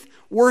faith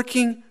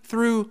working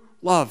through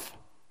love.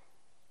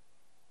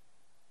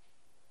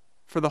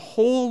 For the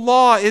whole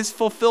law is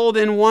fulfilled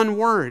in one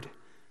word: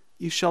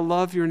 you shall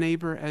love your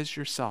neighbor as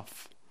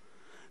yourself.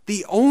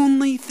 The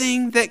only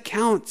thing that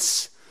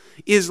counts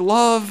is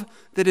love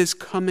that is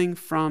coming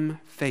from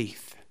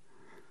faith.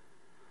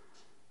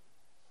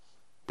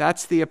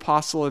 That's the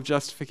apostle of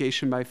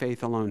justification by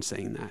faith alone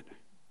saying that.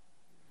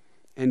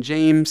 And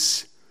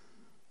James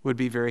would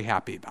be very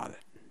happy about it.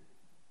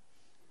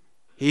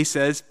 He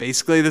says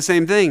basically the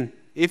same thing.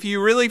 If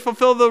you really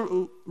fulfill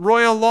the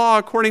royal law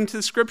according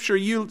to Scripture,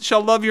 you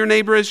shall love your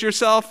neighbor as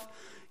yourself,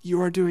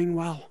 you are doing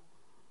well.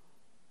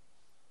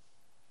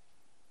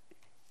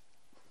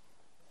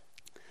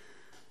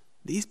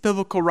 These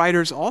biblical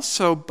writers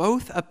also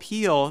both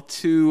appeal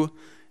to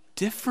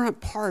different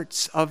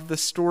parts of the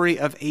story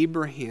of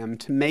Abraham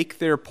to make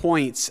their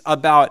points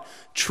about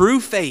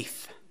true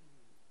faith,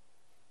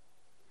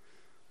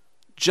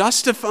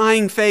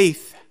 justifying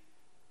faith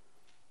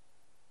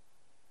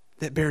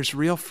that bears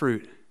real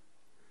fruit,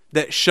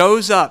 that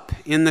shows up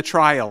in the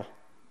trial.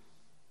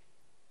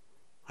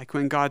 Like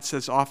when God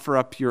says, offer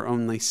up your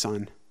only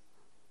son.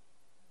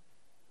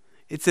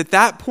 It's at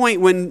that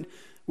point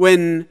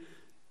when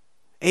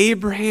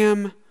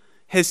Abraham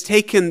has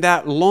taken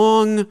that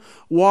long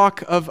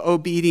walk of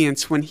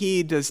obedience, when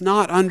he does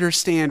not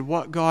understand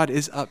what God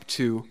is up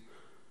to,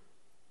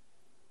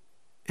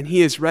 and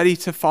he is ready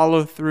to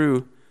follow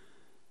through,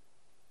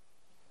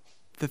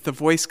 that the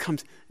voice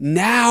comes,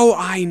 now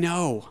I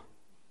know.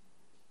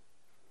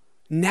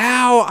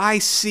 Now I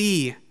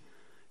see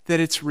that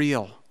it's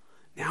real.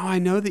 Now I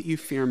know that you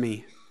fear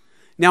me.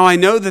 Now I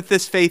know that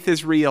this faith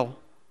is real.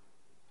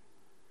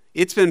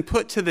 It's been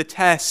put to the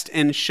test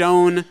and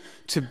shown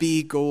to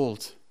be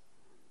gold.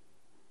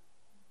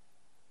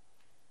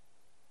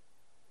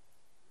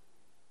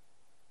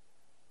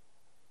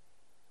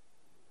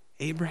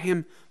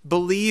 Abraham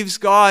believes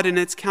God and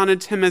it's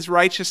counted to him as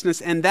righteousness,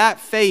 and that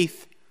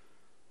faith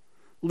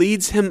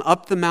leads him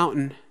up the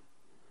mountain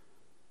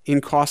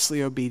in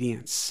costly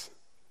obedience.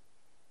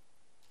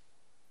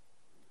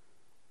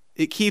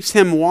 It keeps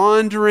him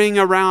wandering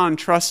around,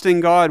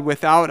 trusting God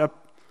without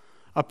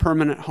a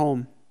permanent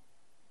home.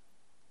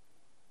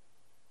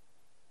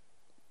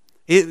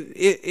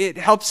 It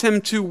helps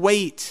him to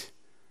wait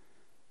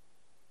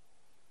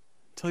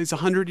until he's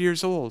 100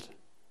 years old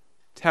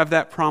to have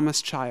that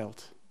promised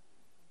child.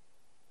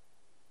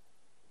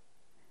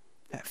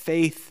 That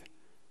faith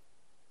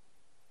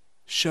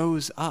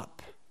shows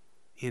up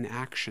in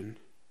action.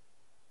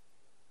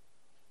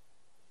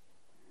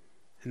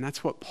 And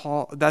that's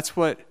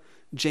what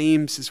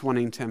James is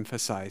wanting to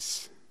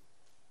emphasize.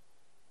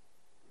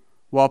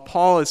 While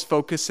Paul is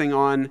focusing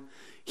on,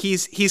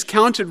 he's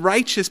counted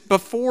righteous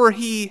before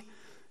he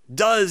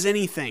does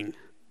anything.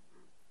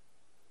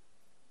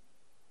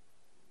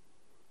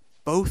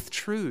 Both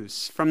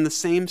truths from the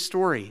same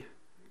story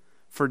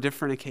for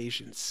different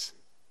occasions.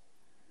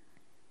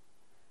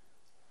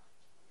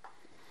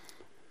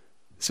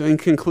 So in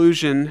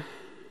conclusion,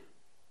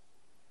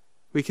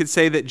 we could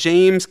say that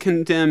James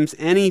condemns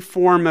any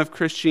form of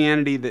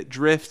Christianity that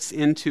drifts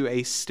into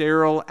a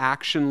sterile,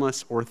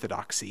 actionless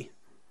orthodoxy.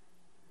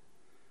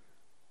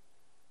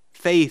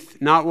 Faith,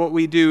 not what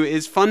we do,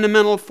 is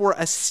fundamental for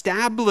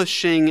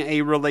establishing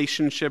a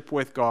relationship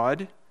with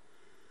God,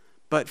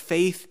 but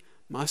faith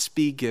must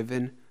be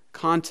given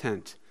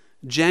content.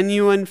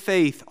 Genuine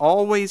faith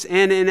always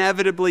and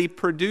inevitably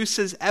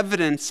produces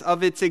evidence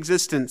of its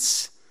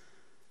existence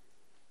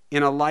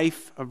in a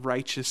life of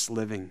righteous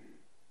living.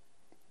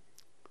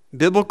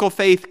 Biblical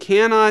faith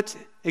cannot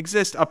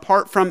exist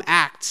apart from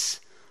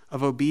acts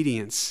of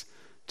obedience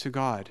to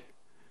God.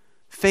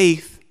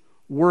 Faith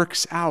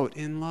works out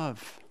in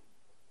love.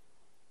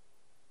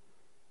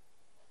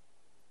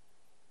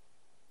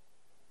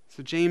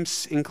 So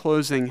James, in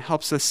closing,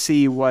 helps us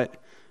see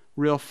what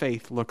real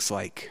faith looks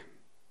like.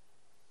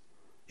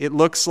 It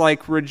looks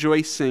like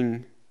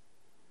rejoicing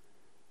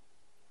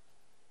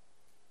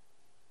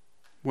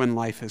when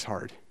life is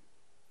hard.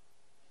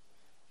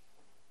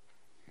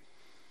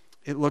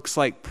 It looks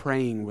like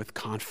praying with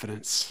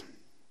confidence,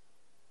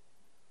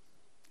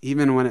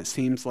 even when it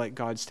seems like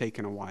God's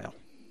taken a while.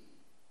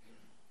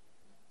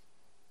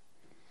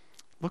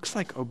 It looks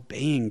like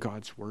obeying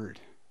God's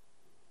word,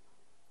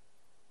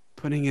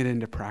 putting it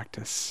into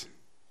practice.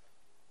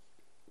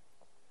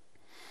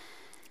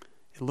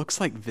 It looks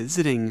like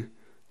visiting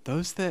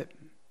those that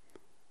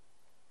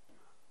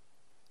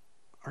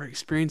are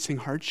experiencing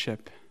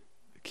hardship,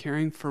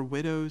 caring for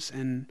widows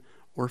and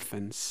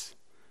orphans,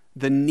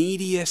 the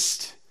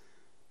neediest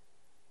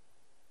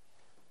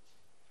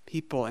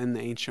people in the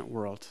ancient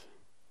world,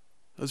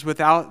 those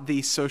without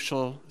the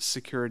social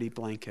security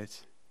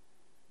blanket.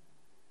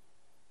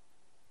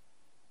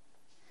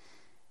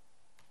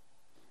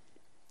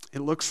 It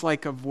looks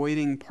like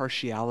avoiding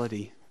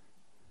partiality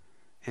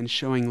and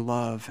showing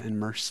love and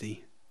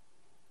mercy.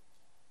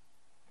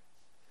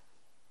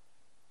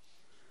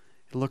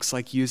 It looks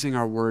like using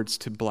our words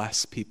to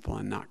bless people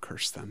and not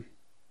curse them.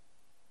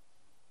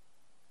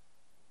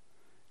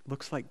 It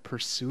looks like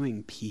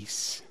pursuing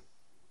peace.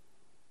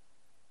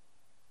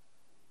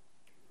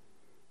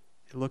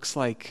 It looks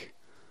like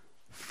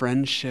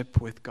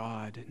friendship with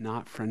God,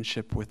 not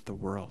friendship with the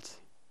world.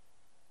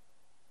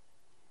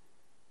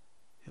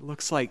 It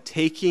looks like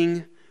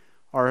taking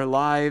our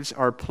lives,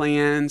 our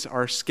plans,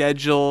 our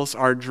schedules,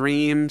 our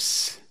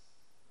dreams,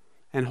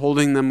 and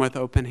holding them with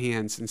open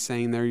hands and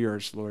saying, "They're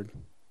yours, Lord."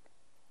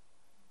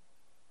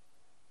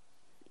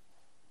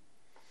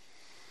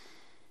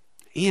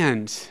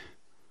 And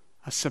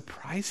a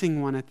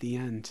surprising one at the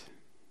end.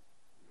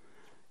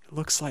 It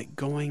looks like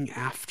going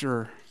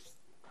after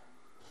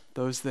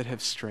those that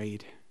have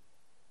strayed,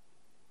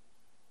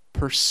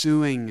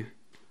 pursuing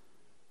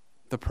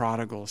the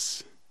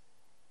prodigals.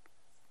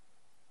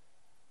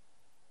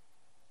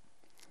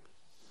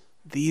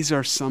 These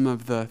are some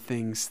of the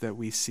things that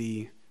we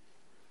see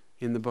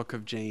in the book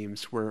of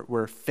James,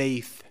 where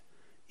faith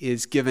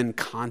is given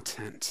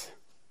content,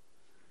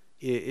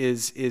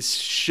 is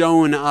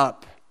shown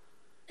up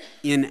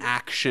in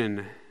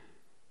action.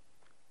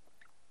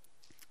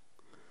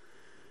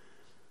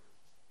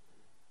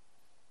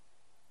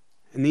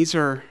 And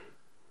there's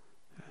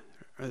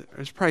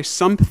probably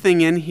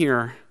something in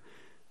here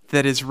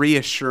that is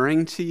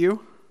reassuring to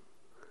you.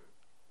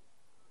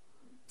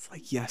 It's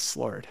like, yes,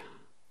 Lord,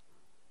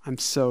 I'm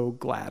so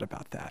glad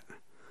about that.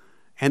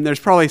 And there's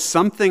probably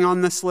something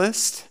on this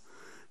list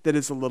that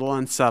is a little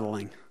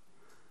unsettling.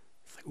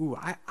 It's like, ooh,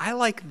 I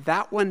like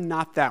that one,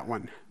 not that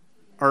one.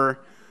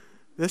 Or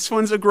this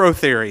one's a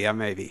growth area,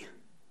 maybe.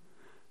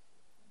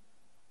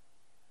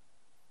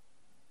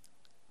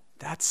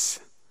 That's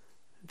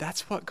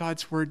what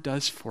God's word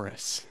does for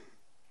us.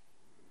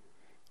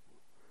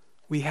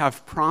 We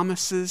have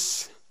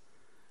promises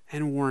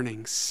and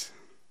warnings.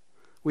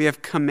 We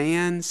have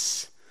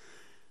commands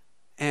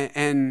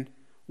and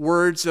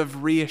words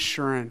of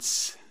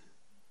reassurance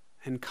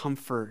and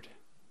comfort.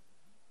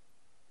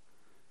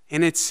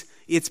 And it's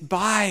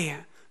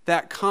by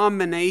that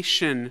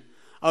combination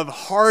of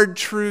hard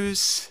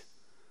truths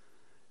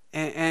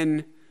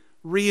and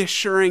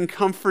reassuring,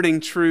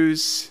 comforting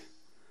truths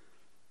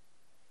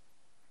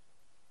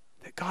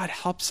that God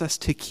helps us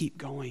to keep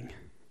going.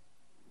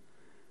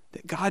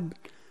 That God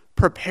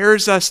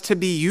prepares us to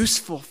be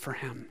useful for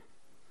Him.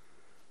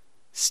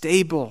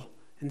 Stable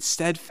and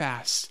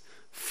steadfast,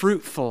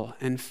 fruitful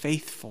and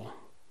faithful,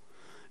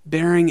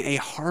 bearing a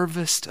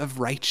harvest of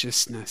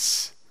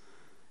righteousness,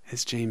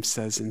 as James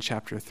says in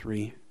chapter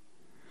 3.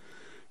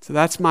 So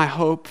that's my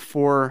hope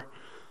for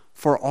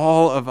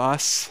all of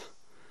us,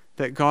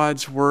 that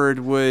God's word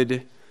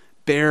would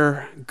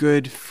bear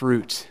good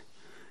fruit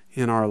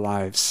in our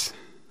lives.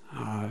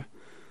 Let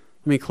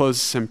me close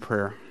this in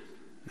prayer,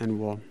 and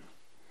we'll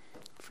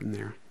from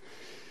there.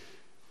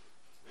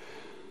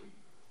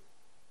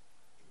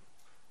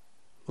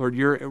 Lord,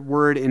 your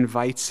word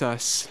invites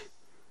us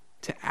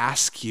to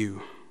ask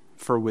you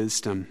for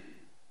wisdom.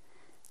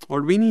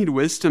 Lord, we need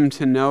wisdom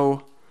to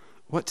know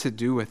what to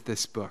do with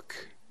this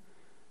book.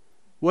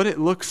 What it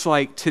looks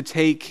like to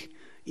take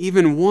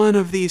even one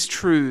of these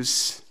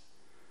truths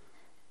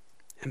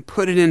and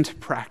put it into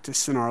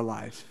practice in our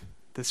life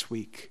this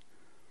week.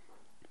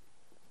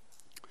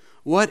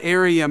 What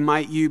area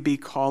might you be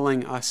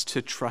calling us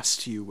to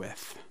trust you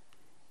with?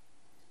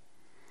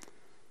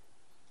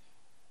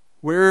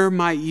 Where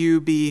might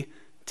you be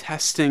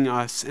testing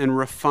us and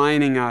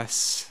refining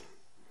us,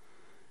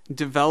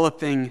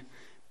 developing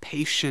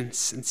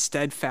patience and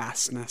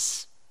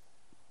steadfastness?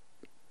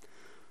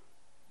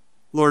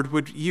 Lord,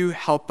 would you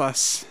help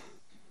us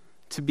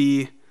to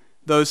be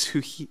those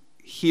who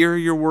hear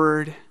your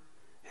word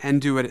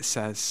and do what it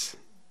says,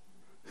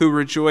 who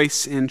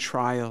rejoice in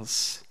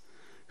trials,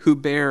 who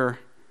bear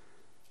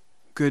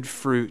good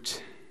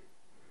fruit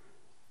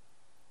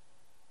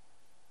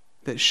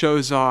that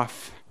shows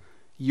off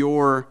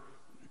your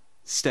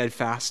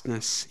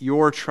steadfastness,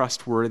 your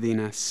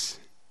trustworthiness,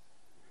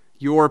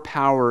 your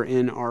power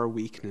in our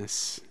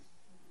weakness.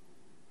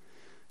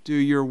 Do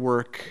your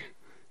work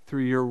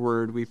through your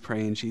word, we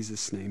pray in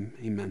Jesus' name.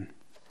 Amen.